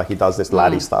onion, like he does this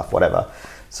laddie stuff, whatever.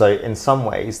 So in some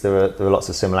ways there are lots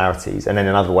of similarities, and then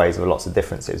in other ways there are lots of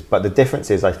differences. But the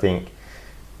differences, I think,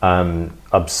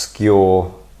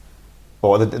 obscure.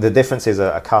 Or the differences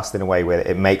are cast in a way where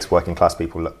it makes working class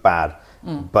people look bad,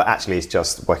 but actually it's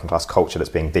just working class culture that's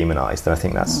being demonised, and I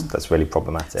think that's really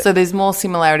problematic. So there's more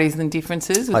similarities than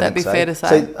differences. Would I that think be so. fair to say?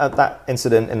 So that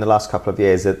incident in the last couple of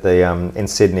years at the in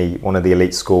Sydney, one of the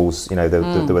elite schools, you know, there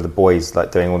were the boys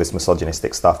like doing all this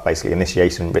misogynistic stuff, basically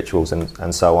initiation rituals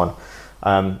and so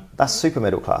on. That's super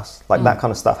middle class. Like that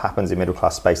kind of stuff happens in middle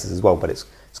class spaces as well, but it's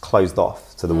closed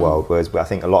off to the world. Whereas I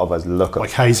think a lot of us look at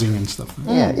Like hazing and stuff.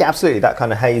 yeah, absolutely, that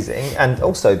kind of hazing, and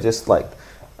also just like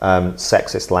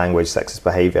sexist language, sexist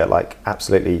behaviour, like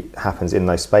absolutely happens in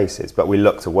those spaces. But we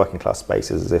look to working class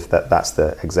spaces as if that's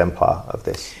the exemplar of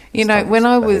this. You know, when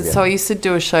I was, behaviour. so I used to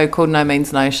do a show called No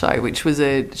Means No Show, which was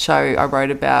a show I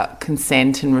wrote about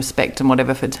consent and respect and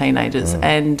whatever for teenagers.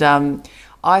 And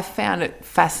I found it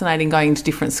fascinating going into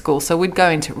different schools. So we'd go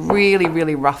into really,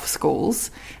 really rough schools.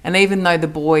 And even though the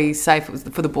boys, say if it was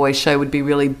for the boys' show, would be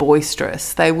really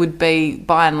boisterous, they would be,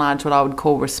 by and large, what I would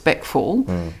call respectful.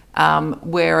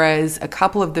 Whereas a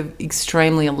couple of the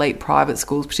extremely elite private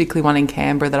schools, particularly one in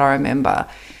Canberra that I remember,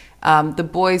 the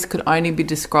boys could only be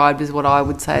described as what I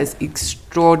would say is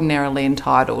extraordinarily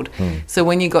entitled. So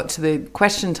when you got to the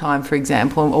question time, for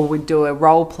example, or we'd do a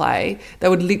role play, they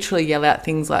would literally yell out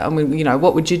things like,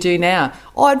 what would you do now?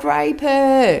 I'd rape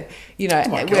her.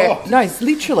 No, it's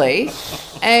literally.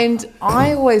 And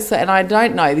I always say, and I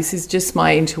don't know, this is just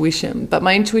my intuition, but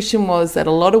my intuition was that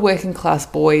a lot of working class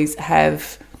boys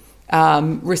have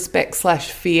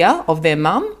respect/fear of their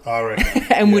mum, I reckon.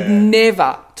 and would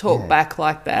never talk back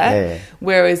like that. Yeah.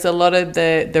 Whereas a lot of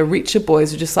the richer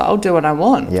boys are just like, I'll do what I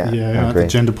want. Yeah, I Yeah, agree. the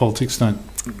gender politics don't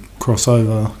cross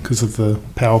over because of the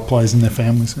power plays in their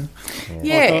families.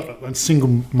 Yeah. Like,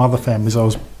 single mother families, I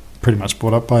was pretty much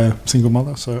brought up by a single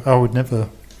mother, so I would never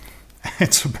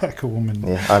answer back a woman.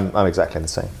 Yeah, I'm exactly the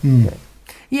same. Yeah.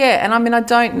 Yeah, and I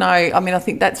don't know. I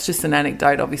think that's just an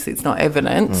anecdote. Obviously, it's not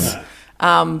evidence.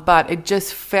 But it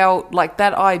just felt like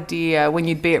that idea when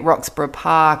you'd be at Roxburgh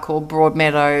Park or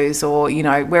Broadmeadows or,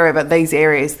 wherever, these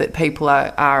areas that people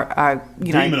are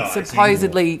Demonising.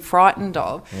 supposedly frightened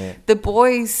of. Yeah. The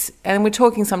boys, and we're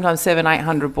talking sometimes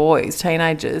 700-800 boys,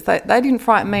 teenagers, they didn't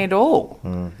frighten me at all.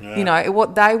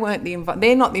 What they weren't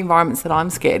they're not the environments that I'm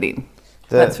scared in.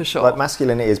 That's for sure. Like,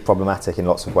 masculinity is problematic in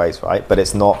lots of ways, right? But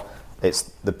it's not. It's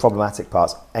the problematic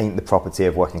parts ain't the property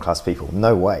of working class people.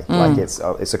 No way. Like it's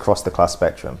across the class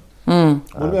spectrum. What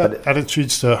about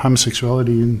attitudes to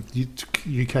homosexuality in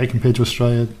UK compared to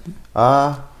Australia?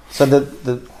 So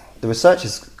the research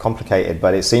is complicated,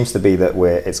 but it seems to be that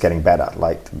it's getting better.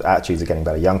 Like, the attitudes are getting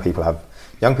better. Young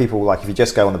people, like, if you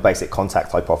just go on the basic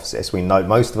contact hypothesis, we know,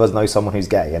 most of us know someone who's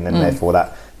gay, and then therefore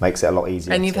that makes it a lot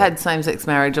easier. And you've had same-sex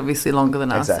marriage obviously longer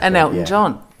than us. Exactly, And Elton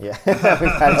John. Yeah.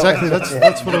 Exactly.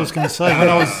 That's what I was going to say.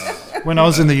 When I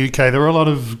was in the UK, there were a lot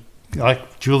of,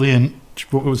 like, Julian.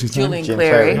 What was his name? Julian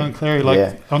Clary. Julian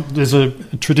Clary. There's a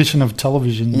tradition of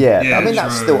television. Yeah, Yeah, I mean,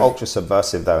 that's true. still ultra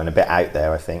subversive though, and a bit out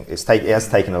there. I think it has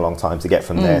taken a long time to get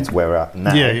from there to where we're at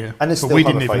now. Yeah. And there's But still we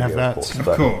didn't even homophobia, have that. of course. Of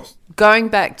but- course. Going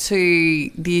back to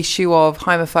the issue of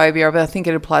homophobia, but I think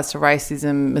it applies to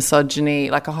racism, misogyny,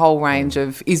 like a whole range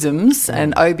of isms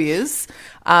and obias.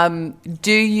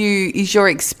 Is your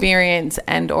experience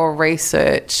and or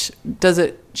research, does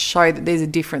it show that there's a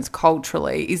difference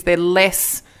culturally? Is there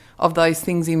less of those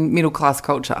things in middle class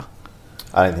culture?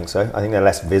 I don't think so. I think they're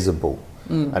less visible.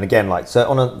 And again, so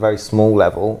on a very small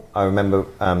level, I remember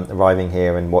arriving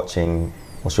here and watching,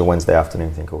 what's your Wednesday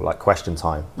afternoon thing called? Like Question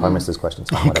Time, Prime Minister's Question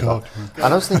Time, whatever. God. And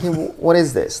I was thinking, what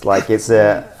is this? Like, it's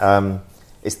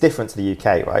different to the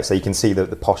UK, right? So you can see that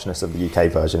the poshness of the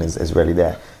UK version is really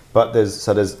there. But there's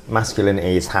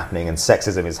masculinity is happening and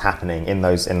sexism is happening in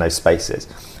those spaces.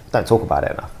 Don't talk about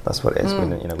it enough. That's what it is.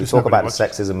 We talk about the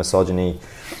sexism, misogyny,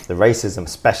 the racism,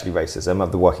 especially racism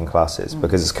of the working classes,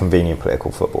 because it's convenient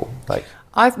political football. Like,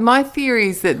 My theory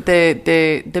is that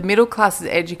the middle class is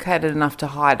educated enough to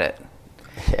hide it.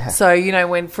 yeah. So,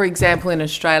 when, for example, in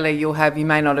Australia, you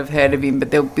may not have heard of him,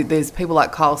 but there's people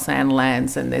like Kyle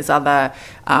Sandilands, and there's other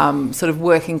sort of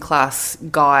working class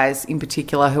guys in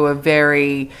particular who are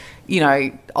very,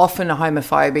 often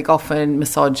homophobic, often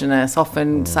misogynist,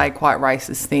 often say quite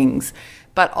racist things.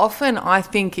 But often I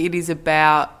think it is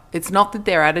about, it's not that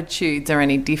their attitudes are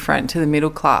any different to the middle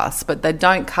class, but they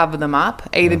don't cover them up,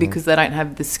 either because they don't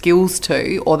have the skills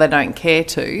to, or they don't care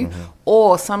to,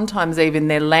 or sometimes even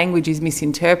their language is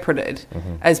misinterpreted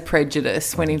as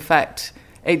prejudice, when in fact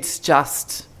it's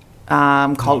just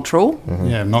cultural.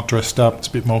 Yeah, not dressed up. It's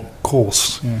a bit more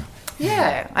coarse. Yeah.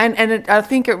 Yeah, I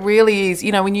think it really is,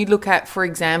 when you look at, for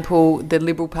example, the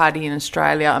Liberal Party in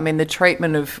Australia, the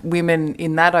treatment of women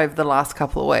in that over the last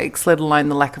couple of weeks, let alone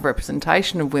the lack of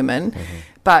representation of women,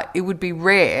 but it would be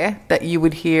rare that you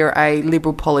would hear a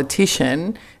Liberal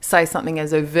politician say something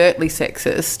as overtly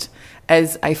sexist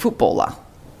as a footballer.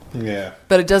 Yeah.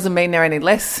 But it doesn't mean they're any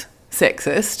less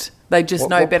sexist. They just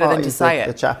know better than to say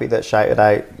The it. chappie that shouted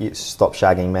out, "Stop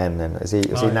shagging men," then is he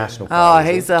national? Oh, Party,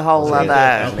 is he's he? a whole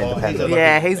other... independent.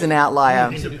 Yeah, he's an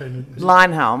outlier.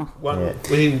 Linehelm. Was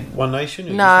he One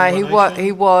Nation? No,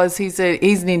 he was. He's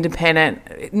an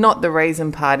independent, not the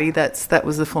Reason Party. That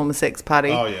was the former Sex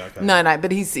Party. Oh, yeah, okay. No,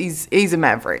 but he's a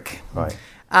maverick. Right.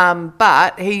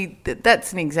 But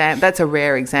that's an example. That's a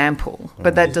rare example.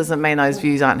 But that doesn't mean those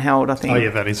views aren't held. I think. Oh, yeah,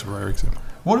 that is a rare example.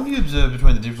 What have you observed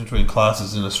between the difference between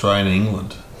classes in Australia and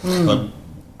England? Like,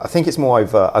 I think it's more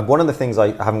overt. One of the things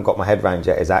I haven't got my head around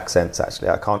yet is accents. Actually,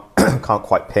 I can't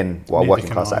quite pin what a Neither working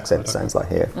can class I. accent I don't sounds like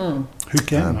here. Who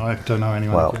can? I don't know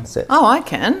anyone. Well, who can. that's it. Oh, I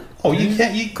can. you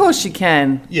can't. Of course, you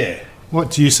can. Yeah. What,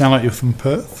 do you sound like you're from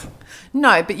Perth?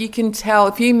 No, but you can tell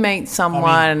if you meet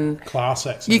someone, Class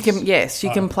accents. you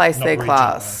can place not their regional,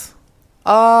 class.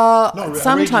 Not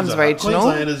Sometimes regions, regional.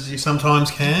 Queenslanders, you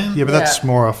sometimes can. Yeah, but that's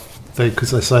more off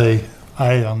because they say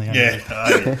A on the end. Yeah,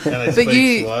 and they But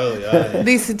speak slowly.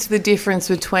 This is the difference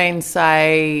between,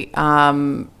 say,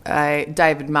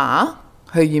 David Marr,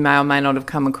 who you may or may not have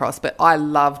come across, but I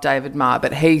love David Marr,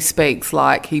 but he speaks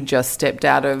like he just stepped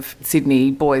out of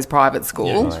Sydney boys' private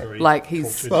school. Like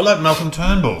he's... Well, like Malcolm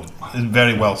Turnbull is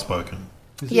very well spoken.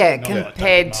 Yeah,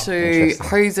 compared to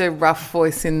who's a rough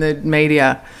voice in the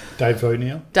media? Dave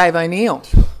O'Neill. Dave O'Neill,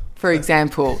 for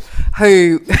example,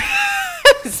 who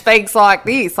speaks like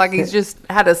this, like he's just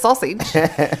had a sausage.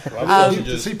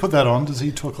 Does he put that on? Does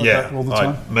he talk like that all the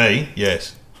time? Me,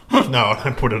 yes. No, I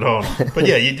don't put it on. But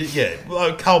yeah, you do, yeah.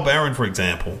 Well, Carl Barron, for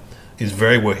example, is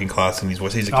very working class in his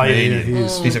voice. He's a Canadian.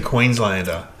 He's a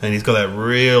Queenslander, and he's got that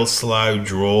real slow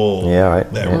drawl. Yeah,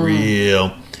 right. That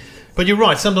real. But you're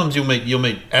right. Sometimes you'll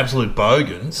meet absolute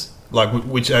bogans, like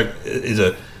which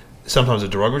is sometimes a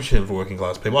derogatory term for working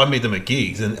class people. I meet them at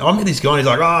gigs, and I met this guy. And he's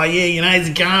like, "Oh yeah, he's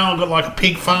a guy. I've got like a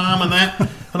pig farm and that."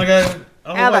 And I go,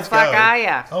 "How the fuck are you?"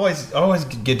 I always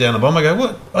get down the bottom. I go,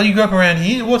 "What? Oh, you grew up around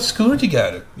here? What school did you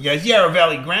go to?" He goes, "Yarra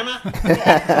Valley Grammar." He goes,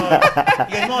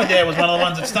 "My dad was one of the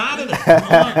ones that started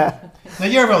it." Now,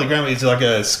 Yarra Valley Grammar is like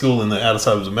a school in the outer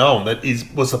suburbs of Melbourne that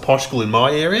was the posh school in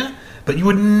my area, but you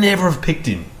would never have picked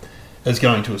him as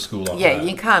going to a school like that. Yeah,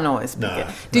 you can't always pick it.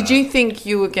 Did you think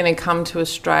you were going to come to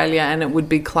Australia and it would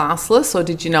be classless, or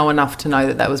did you know enough to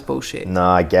know that was bullshit? No,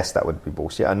 I guess that would be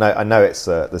bullshit. I know it's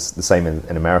the same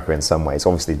in America in some ways.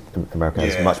 Obviously, America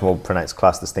has much more pronounced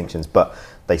class distinctions, but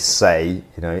they say,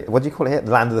 what do you call it here? The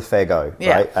land of the fair go,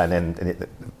 right? And then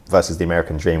versus the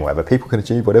American dream, whatever. People can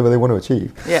achieve whatever they want to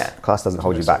achieve. Yeah. Class doesn't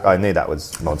hold you back. I knew that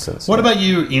was nonsense. What about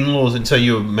your in-laws? And so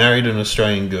you were married an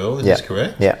Australian girl, is this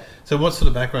correct? Yeah. So what sort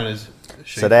of background is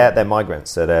she? So they're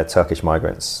migrants. So they're Turkish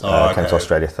migrants. Came to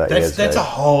Australia 30 years ago. That's a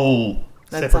whole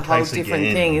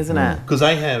different thing, isn't it? Because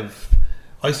I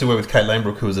used to work with Kate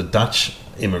Lambrook, who was a Dutch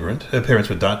immigrant. Her parents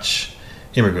were Dutch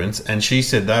immigrants, and she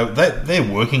said they're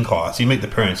working class. You meet the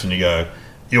parents and you go,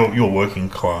 you're working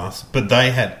class. But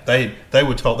they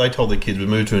told their kids, we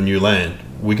move to a new land,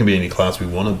 we can be any class we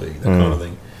want to be, that kind of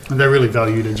thing. And they really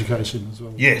valued education as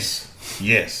well. Yes.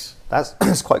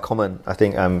 That's quite common. I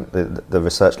think the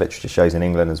research literature shows in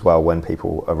England as well, when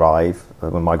people arrive,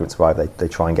 when migrants arrive, they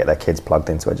try and get their kids plugged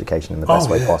into education in the best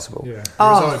way possible. Yeah.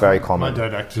 It's very common. My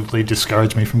dad actively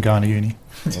discouraged me from going to uni.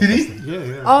 Did he?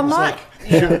 Yeah. Oh, my...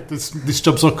 This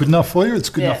job's not good enough for you, it's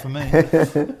good enough for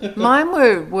me. Mine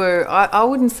were I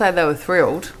wouldn't say they were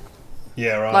thrilled.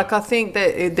 Yeah, right. Like, I think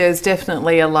that there's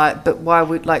definitely but why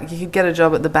would, you could get a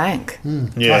job at the bank.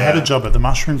 Yeah. I had a job at the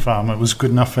mushroom farm. It was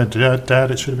good enough for Dad.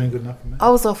 It should have been good enough for me. I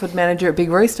was offered manager at Big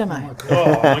Rooster, mate.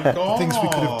 Oh, my God. Things we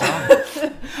could have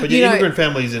done. But your immigrant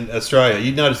families in Australia,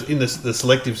 you notice in the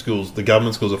selective schools, the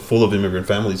government schools are full of immigrant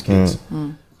families' kids.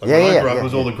 Like when I grew up, it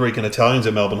was all the Greek and Italians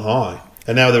at Melbourne High.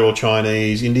 And now they're all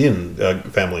Chinese, Indian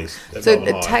families. So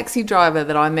a taxi driver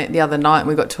that I met the other night, and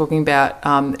we got talking about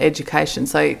education.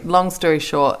 So long story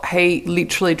short, he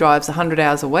literally drives 100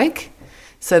 hours a week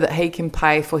so that he can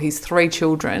pay for his 3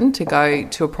 children to go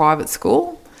to a private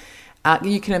school.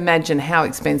 You can imagine how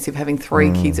expensive having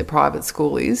 3 kids at private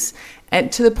school is.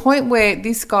 And to the point where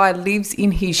this guy lives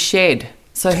in his shed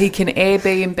so he can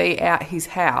Airbnb out his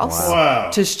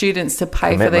house to students to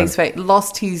pay for these fees.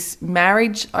 Lost his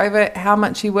marriage over how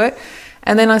much he worked.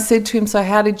 And then I said to him, so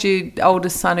how did your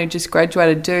oldest son who just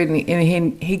graduated do?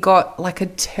 And he got like a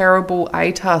terrible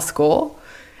ATAR score.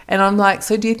 And I'm like,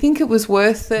 so do you think it was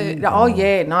worth it? Oh,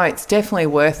 yeah, no, it's definitely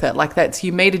worth it. Like,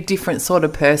 you meet a different sort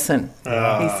of person, he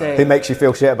said. Who makes you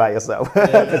feel shit about yourself.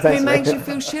 Who makes you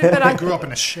feel shit? But I grew up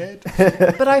in a shed.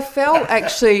 But I felt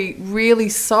actually really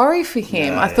sorry for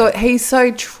him. I thought he's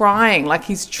so trying. Like,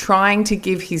 he's trying to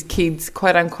give his kids,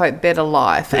 quote unquote, better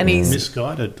life. And he's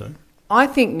misguided, though. I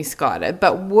think misguided,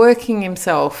 but working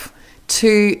himself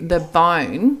to the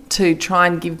bone to try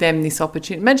and give them this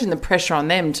opportunity. Imagine the pressure on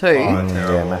them too.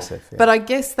 Yeah, massive. Yeah. But I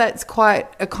guess that's quite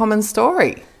a common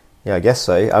story. Yeah, I guess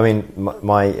so. I mean,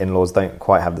 my in-laws don't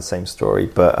quite have the same story,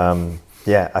 but I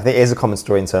think it is a common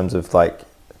story in terms of like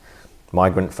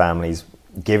migrant families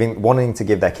wanting to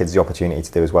give their kids the opportunity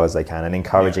to do as well as they can, and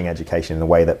encouraging education in a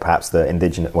way that perhaps the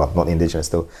indigenous, well, not the indigenous,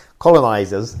 still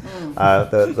colonizers,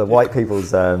 the white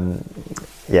people's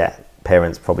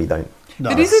parents probably don't.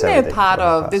 But isn't there a part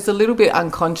of, there's a little bit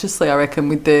unconsciously, I reckon,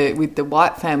 with the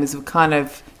white families of kind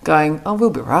of going, oh, we'll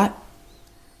be right.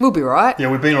 We'll be right. Yeah,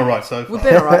 we've been all right so far. We've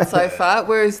been all right so far.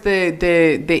 Whereas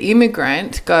the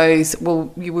immigrant goes,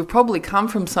 well, we've probably come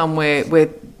from somewhere where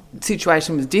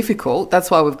situation was difficult. That's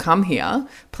why we've come here.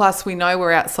 Plus, we know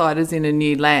we're outsiders in a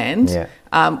new land. Yeah.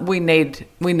 We need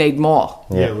more.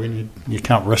 Yeah, you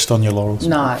can't rest on your laurels.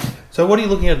 No. So what are you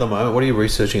looking at the moment? What are you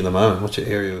researching at the moment? What's your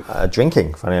area of...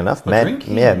 Drinking, funny enough.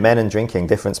 Drinking? Yeah, men and drinking,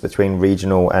 difference between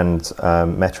regional and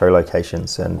metro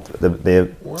locations, and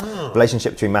the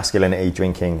relationship between masculinity,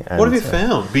 drinking, and... What have you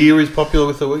found? Beer is popular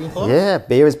with the working class? Yeah,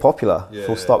 beer is popular, Yeah.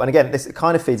 full stop. And again, this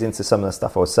kind of feeds into some of the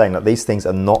stuff I was saying, that these things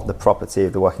are not the property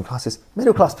of the working classes.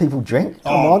 Middle class people drink.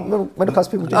 Come on, middle class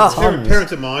people drink tons.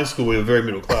 Parents at my school, we were very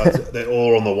middle class. They're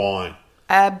all on the wine.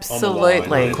 Absolutely. On the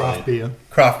wine, Craft beer.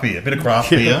 Craft beer, a bit of craft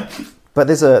beer. But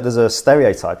there's a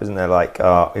stereotype, isn't there? Like,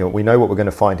 we know what we're going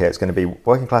to find here. It's going to be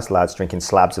working class lads drinking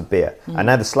slabs of beer. And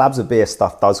now the slabs of beer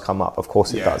stuff does come up. Of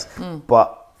course it does.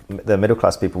 But the middle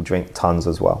class people drink tons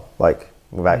as well, like,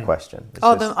 without question. It's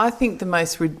just- I think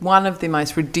one of the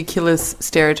most ridiculous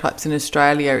stereotypes in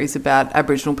Australia is about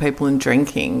Aboriginal people and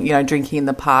drinking, drinking in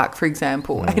the park, for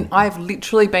example. And I've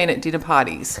literally been at dinner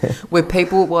parties where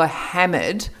people were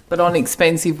hammered, but on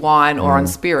expensive wine or on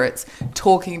spirits,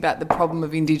 talking about the problem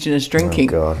of Indigenous drinking.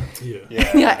 God.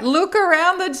 Yeah, look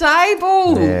around the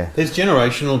table. Yeah. There's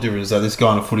generational difference, though. This guy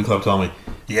on a footy club told me,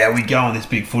 yeah, we go on this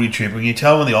big footy trip. And you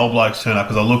tell when the old blokes turn up,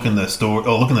 because I look in the store,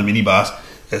 or look in the minibus,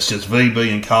 it's just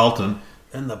VB and Carlton,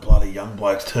 and the bloody young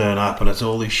blokes turn up, and it's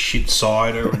all this shit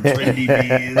cider and trendy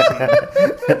beers.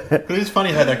 But it's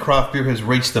funny how that craft beer has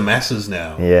reached the masses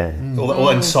now. Yeah. And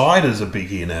ciders are big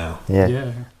here now.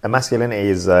 Yeah. And masculinity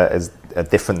is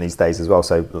different these days as well.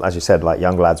 So, as you said, like,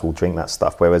 young lads will drink that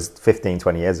stuff, whereas 15,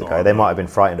 20 years ago, they might have been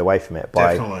frightened away from it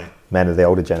by Definitely. men of the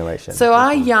older generation. So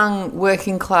are young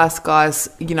working class guys,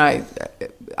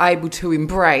 able to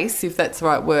embrace, if that's the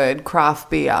right word, craft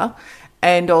beer?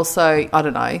 And also, I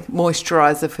don't know,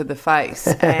 moisturiser for the face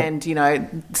and,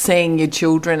 seeing your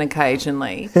children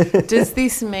occasionally. Does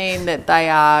this mean that they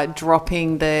are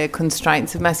dropping the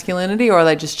constraints of masculinity, or are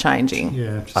they just changing?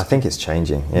 Yeah. I think it's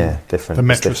changing. Yeah, different.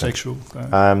 The It's different.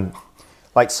 metrosexual.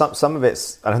 Like some of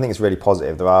it's, I don't think it's really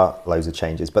positive. There are loads of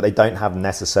changes, but they don't have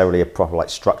necessarily a proper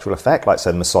like structural effect. Like,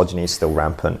 so misogyny is still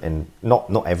rampant in not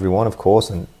everyone, of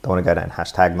course, and don't want to go down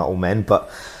hashtag not all men,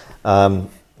 but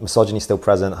misogyny is still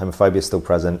present, homophobia is still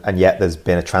present, and yet there's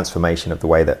been a transformation of the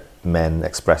way that men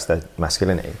express their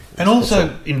masculinity. And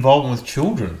also involvement with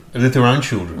children, with their own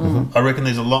children. I reckon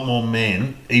there's a lot more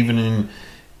men, even in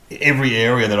every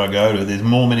area that I go to, there's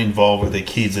more men involved with their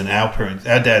kids than our parents.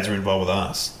 Our dads are involved with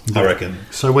us, I reckon.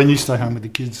 So when you stay home with the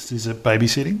kids, is it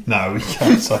babysitting? No, we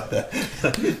can't say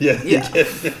that.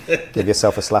 yeah. Give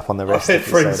yourself a slap on the I've wrist. had if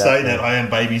you say friends that. say that I am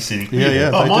babysitting.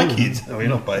 Yeah, Oh, they my do. kids. No, we're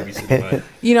not babysitting,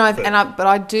 mate. But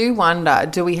I do wonder,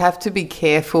 do we have to be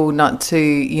careful not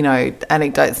to,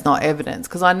 anecdotes, not evidence?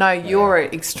 Because I know you're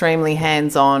an extremely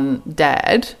hands-on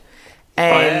dad.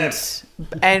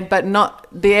 But not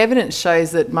the evidence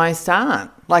shows that most aren't.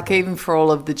 Like, even for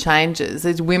all of the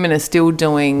changes, women are still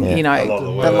doing, A lot of the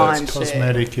the work. lion's share.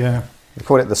 Cosmetic, yeah. We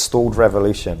call it the stalled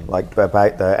revolution. Like,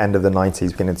 about the end of the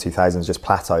 90s, beginning of the 2000s, just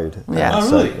plateaued. Yeah. Oh,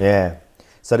 So, really? yeah.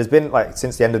 So there's been, like,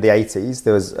 since the end of the 80s,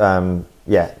 there was,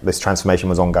 this transformation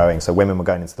was ongoing. So women were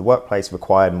going into the workplace,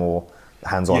 required more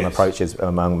hands-on Yes. approaches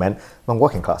among men, among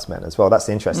working class men as well. That's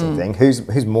the interesting thing.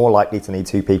 Who's more likely to need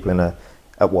two people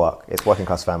at work? It's working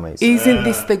class families. Isn't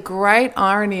this the great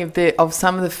irony of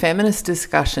some of the feminist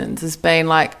discussions? Has been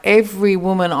like, every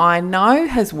woman I know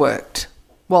has worked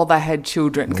while they had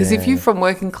children. Because if Yeah. you're from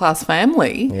working class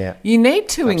family, Yeah. you need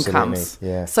two Absolutely, incomes.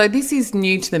 yeah. So this is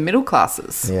new to the middle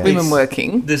classes, Yeah. women It's-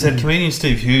 working. There's that comedian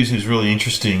Steve Hughes who's really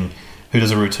interesting, who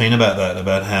does a routine about that,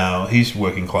 about how he's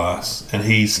working class, and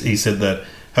he said that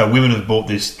how women have bought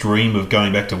this dream of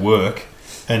going back to work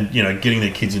and getting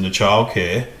their kids into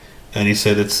childcare, and he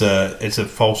said it's a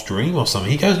false dream or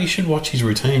something. He goes, you should watch his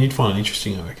routine. You'd find it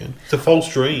interesting, I reckon. It's a false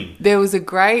dream. There was a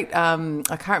great, I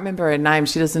can't remember her name.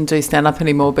 She doesn't do stand-up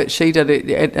anymore, but she did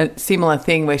a similar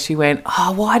thing where she went,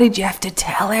 oh, why did you have to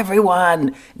tell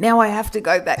everyone? Now I have to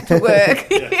go back to work.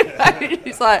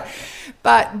 It's like,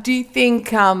 but do you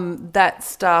think that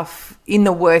stuff in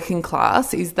the working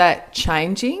class, is that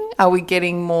changing? Are we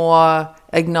getting more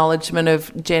acknowledgement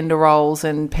of gender roles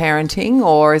and parenting,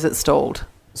 or is it stalled?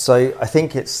 So I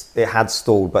think it had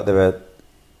stalled, but there are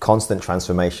constant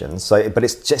transformations. So, but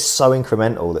it's just so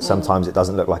incremental that sometimes it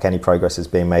doesn't look like any progress is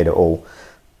being made at all.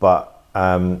 But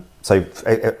so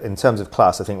in terms of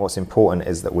class, I think what's important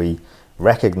is that we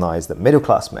recognise that middle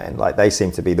class men, like, they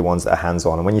seem to be the ones that are hands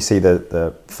on. And when you see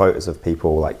the photos of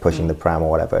people like pushing the pram or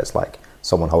whatever, it's like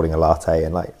someone holding a latte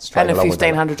and like straight And a along with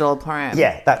them. $1,500 pram.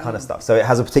 Yeah, that kind of stuff. So it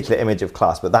has a particular image of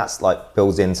class, but that's like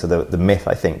builds into the myth,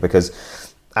 I think, because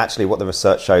actually what the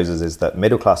research shows us is that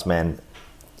middle class men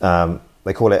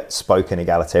they call it spoken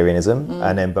egalitarianism,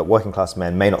 and then but working class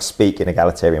men may not speak in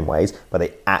egalitarian ways, but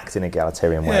they act in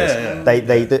egalitarian ways. Yeah.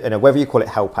 They you know, whether you call it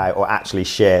help out or actually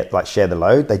share the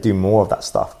load, they do more of that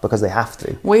stuff because they have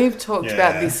to. We've talked Yeah.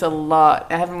 about this a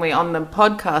lot, haven't we, on the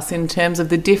podcast in terms of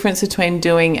the difference between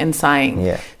doing and saying.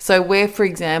 Yeah. So where, for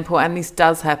example, and this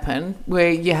does happen,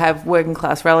 where you have working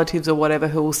class relatives or whatever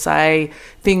who will say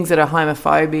things that are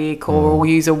homophobic or will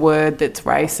use a word that's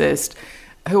racist,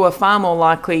 who are far more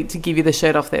likely to give you the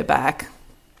shirt off their back.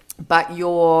 But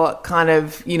you're kind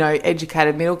of, you know,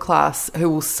 educated middle class who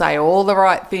will say all the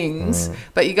right things,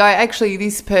 but you go, actually,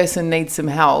 this person needs some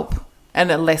help, and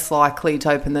are less likely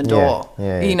to open the door.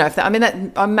 Yeah. You know,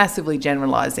 I'm massively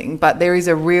generalising, but there is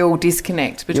a real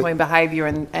disconnect between behaviour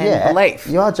and belief.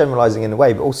 You are generalising in a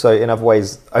way, but also in other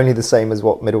ways only the same as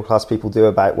what middle class people do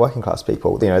about working class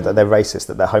people. You know, that they're racist,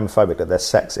 that they're homophobic, that they're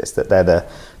sexist, that they're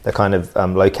the kind of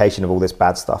location of all this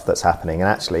bad stuff that's happening. And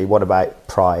actually, what about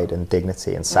pride and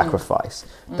dignity and sacrifice?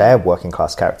 They're working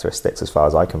class characteristics as far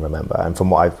as I can remember, and from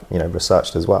what I've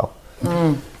researched as well.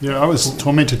 Yeah, I was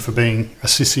tormented for being a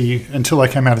sissy until I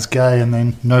came out as gay, and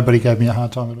then nobody gave me a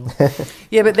hard time at all.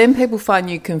 Yeah, but then people find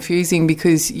you confusing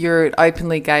because you're an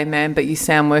openly gay man, but you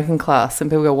sound working class, and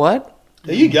people go, "What?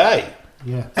 Are you gay?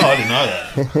 Yeah. Oh, I didn't know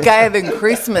that. Gayer than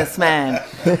Christmas, man."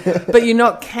 But you're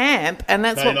not camp, and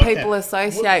that's No, what not people camp.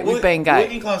 associate with being gay.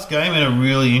 Working class gay men are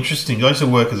really interesting. I used to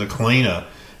work as a cleaner,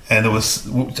 and there was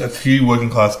a few working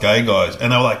class gay guys,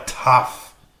 and they were like tough.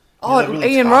 Oh, You know,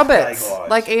 really Ian tough Roberts. gay guys.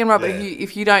 Like Ian Roberts. Yeah.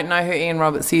 If you don't know who Ian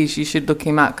Roberts is, you should look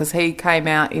him up because he came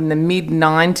out in the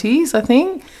mid-90s, I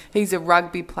think. He's a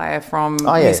rugby player from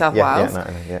New South Wales.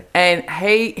 Yeah. And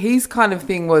his kind of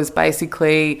thing was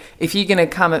basically, if you're going to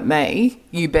come at me,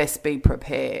 you best be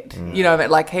prepared. You know,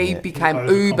 like he became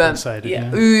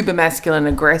Overcompensated, uber masculine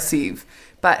aggressive.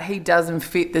 But he doesn't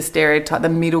fit the stereotype, the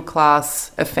middle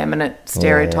class, effeminate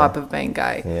stereotype of being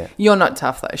gay. Yeah. You're not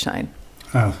tough though, Shane.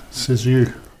 Oh, says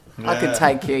you. I could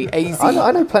take you easy.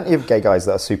 I know plenty of gay guys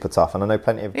that are super tough, and I know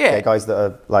plenty of gay guys that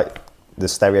are like the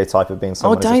stereotype of being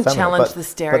someone who's don't effeminate. challenge but, the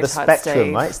stereotype, But the spectrum,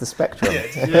 Steve. right? It's the spectrum.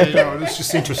 It's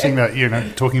just interesting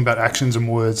that, talking about actions and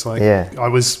words. Like, Yeah. I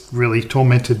was really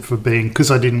tormented for being,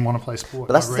 because I didn't want to play sport.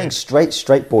 But that's I the thing. read.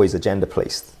 Straight boys are gender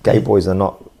policed. Gay boys are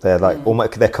not. They're like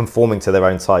almost. They're conforming to their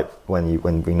own type. When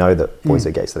we know that boys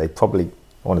are gay, so they probably,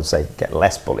 I want to say, get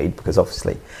less bullied, because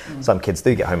obviously some kids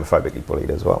do get homophobically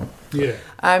bullied as well. Yeah.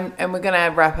 And we're going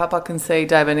to wrap up. I can see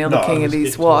Dave O'Neill looking at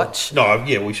his watch. No,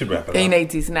 yeah, we should wrap it He up.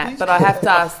 needs his nap. But I have to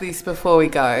ask this before we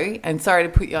go, and sorry to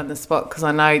put you on the spot because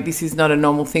I know this is not a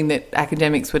normal thing that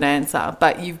academics would answer,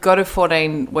 but you've got a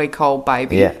 14-week-old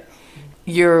baby. Yeah.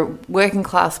 You're a working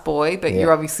class boy, but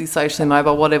you're obviously socially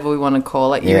mobile, whatever we want to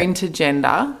call it. You're Yeah. into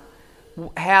gender.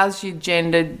 How's your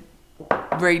gender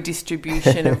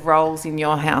redistribution of roles in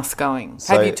your house going?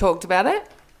 So- Have you talked about it?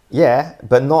 Yeah,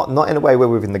 but not in a way where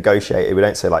we've negotiated. We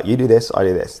don't say like, you do this, I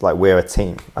do this. Like, we're a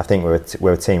team. I think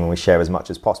we're a team and we share as much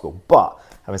as possible. But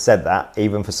having said that,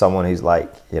 even for someone who's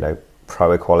like,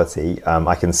 pro equality,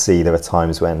 I can see there are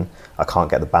times when I can't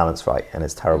get the balance right and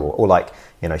it's terrible. Or like,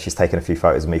 she's taken a few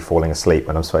photos of me falling asleep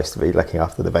when I'm supposed to be looking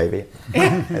after the baby.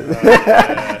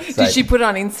 Did she put it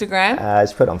on Instagram?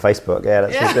 Just put it on Facebook. Yeah,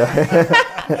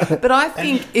 that's But I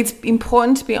think it's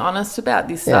important to be honest about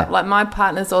this stuff. Yeah. Like, my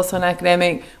partner's also an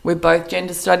academic. We're both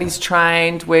gender studies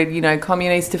trained. We're,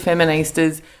 communista,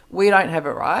 feministas. We don't have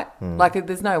it right. Like,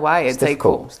 there's no way it's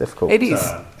difficult. equal. It's difficult. It is.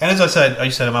 And as I said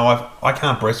to my wife, I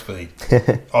can't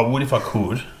breastfeed. I would if I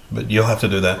could, but you'll have to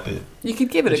do that bit. You could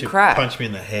give it a She crack. punch me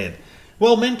in the head.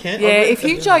 Well, men can. Yeah, if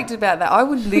you joked about that, I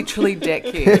would literally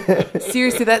deck you.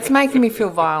 Seriously, that's making me feel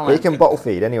But you violent. can bottle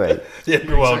feed anyway. Yeah,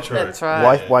 well, true. That's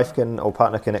right. Wife can or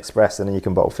partner can express, and then you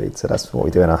can bottle feed. So that's what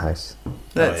we do in our house.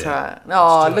 That's Oh, yeah. right.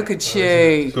 Oh, look at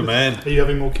you. Good man. Are you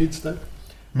having more kids, though?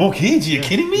 More kids? Are you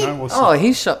kidding me? No, what's Oh,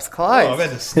 his shop's Oh, I've closed. had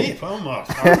to snip. Oh my! Look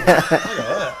at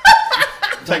that.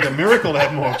 Take a miracle to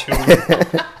have more children.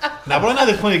 No, but I know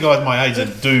there's plenty of guys my age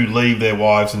that do leave their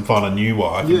wives and find a new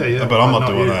wife. Yeah, But I'm but not not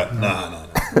doing you. that. No.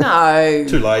 No.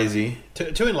 Too lazy.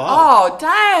 Too in love. Oh,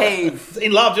 Dave.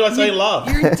 In love? Did I say in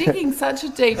love? You're digging such a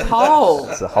deep hole.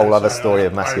 It's a whole other story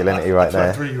of masculinity right I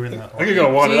there. threw you in that I one. think I got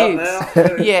to wind it up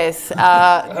now. Yes,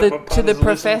 to the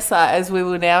professor, as we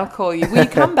will now call you. Will you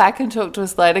come back and talk to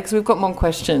us later? Because we've got more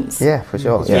questions. Yeah, for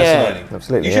sure. Yeah. Fascinating.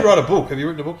 Absolutely. You should write a book. Have you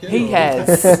written a book yet? He Or-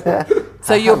 has.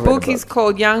 So your have read a book is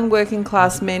called Young Working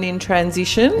Class Men in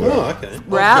Transition. Oh, okay.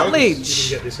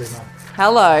 Routledge. Get this email.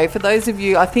 Hello. For those of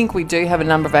you, I think we do have a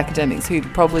number of academics who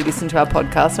probably listen to our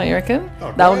podcast, don't you reckon?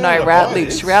 Oh, They'll great. know Oh, Routledge.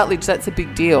 nice. Routledge, that's a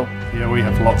big deal. Yeah, we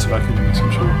have lots of academics,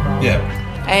 I'm sure. Yeah.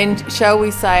 And shall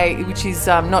we say, which is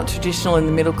not traditional in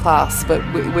the middle class, but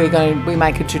we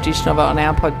make a tradition of it on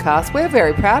our podcast. We're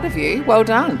very proud of you. Well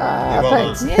done. Well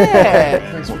Thanks. done.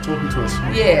 Yeah. Thanks for talking to us.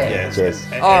 Yeah. Yes. Cheers.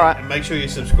 All right. And make sure you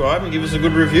subscribe and give us a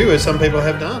good review, as some people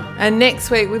have done. And next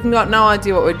week, we've got no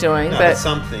idea what we're doing, No, but it's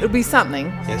something. it'll be something.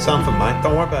 Yeah, something, mate.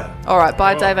 Don't worry about it. All right.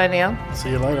 Bye, Dave O'Neill. See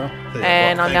you later.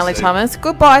 And I'm Thanks, Nellie Steve. Thomas.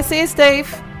 Goodbye. See you,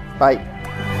 Steve. Bye.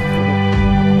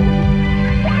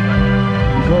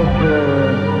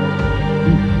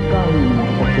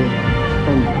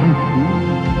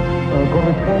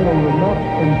 Correspond on the most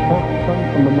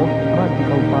important and the most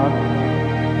practical part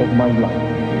of my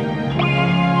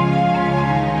life.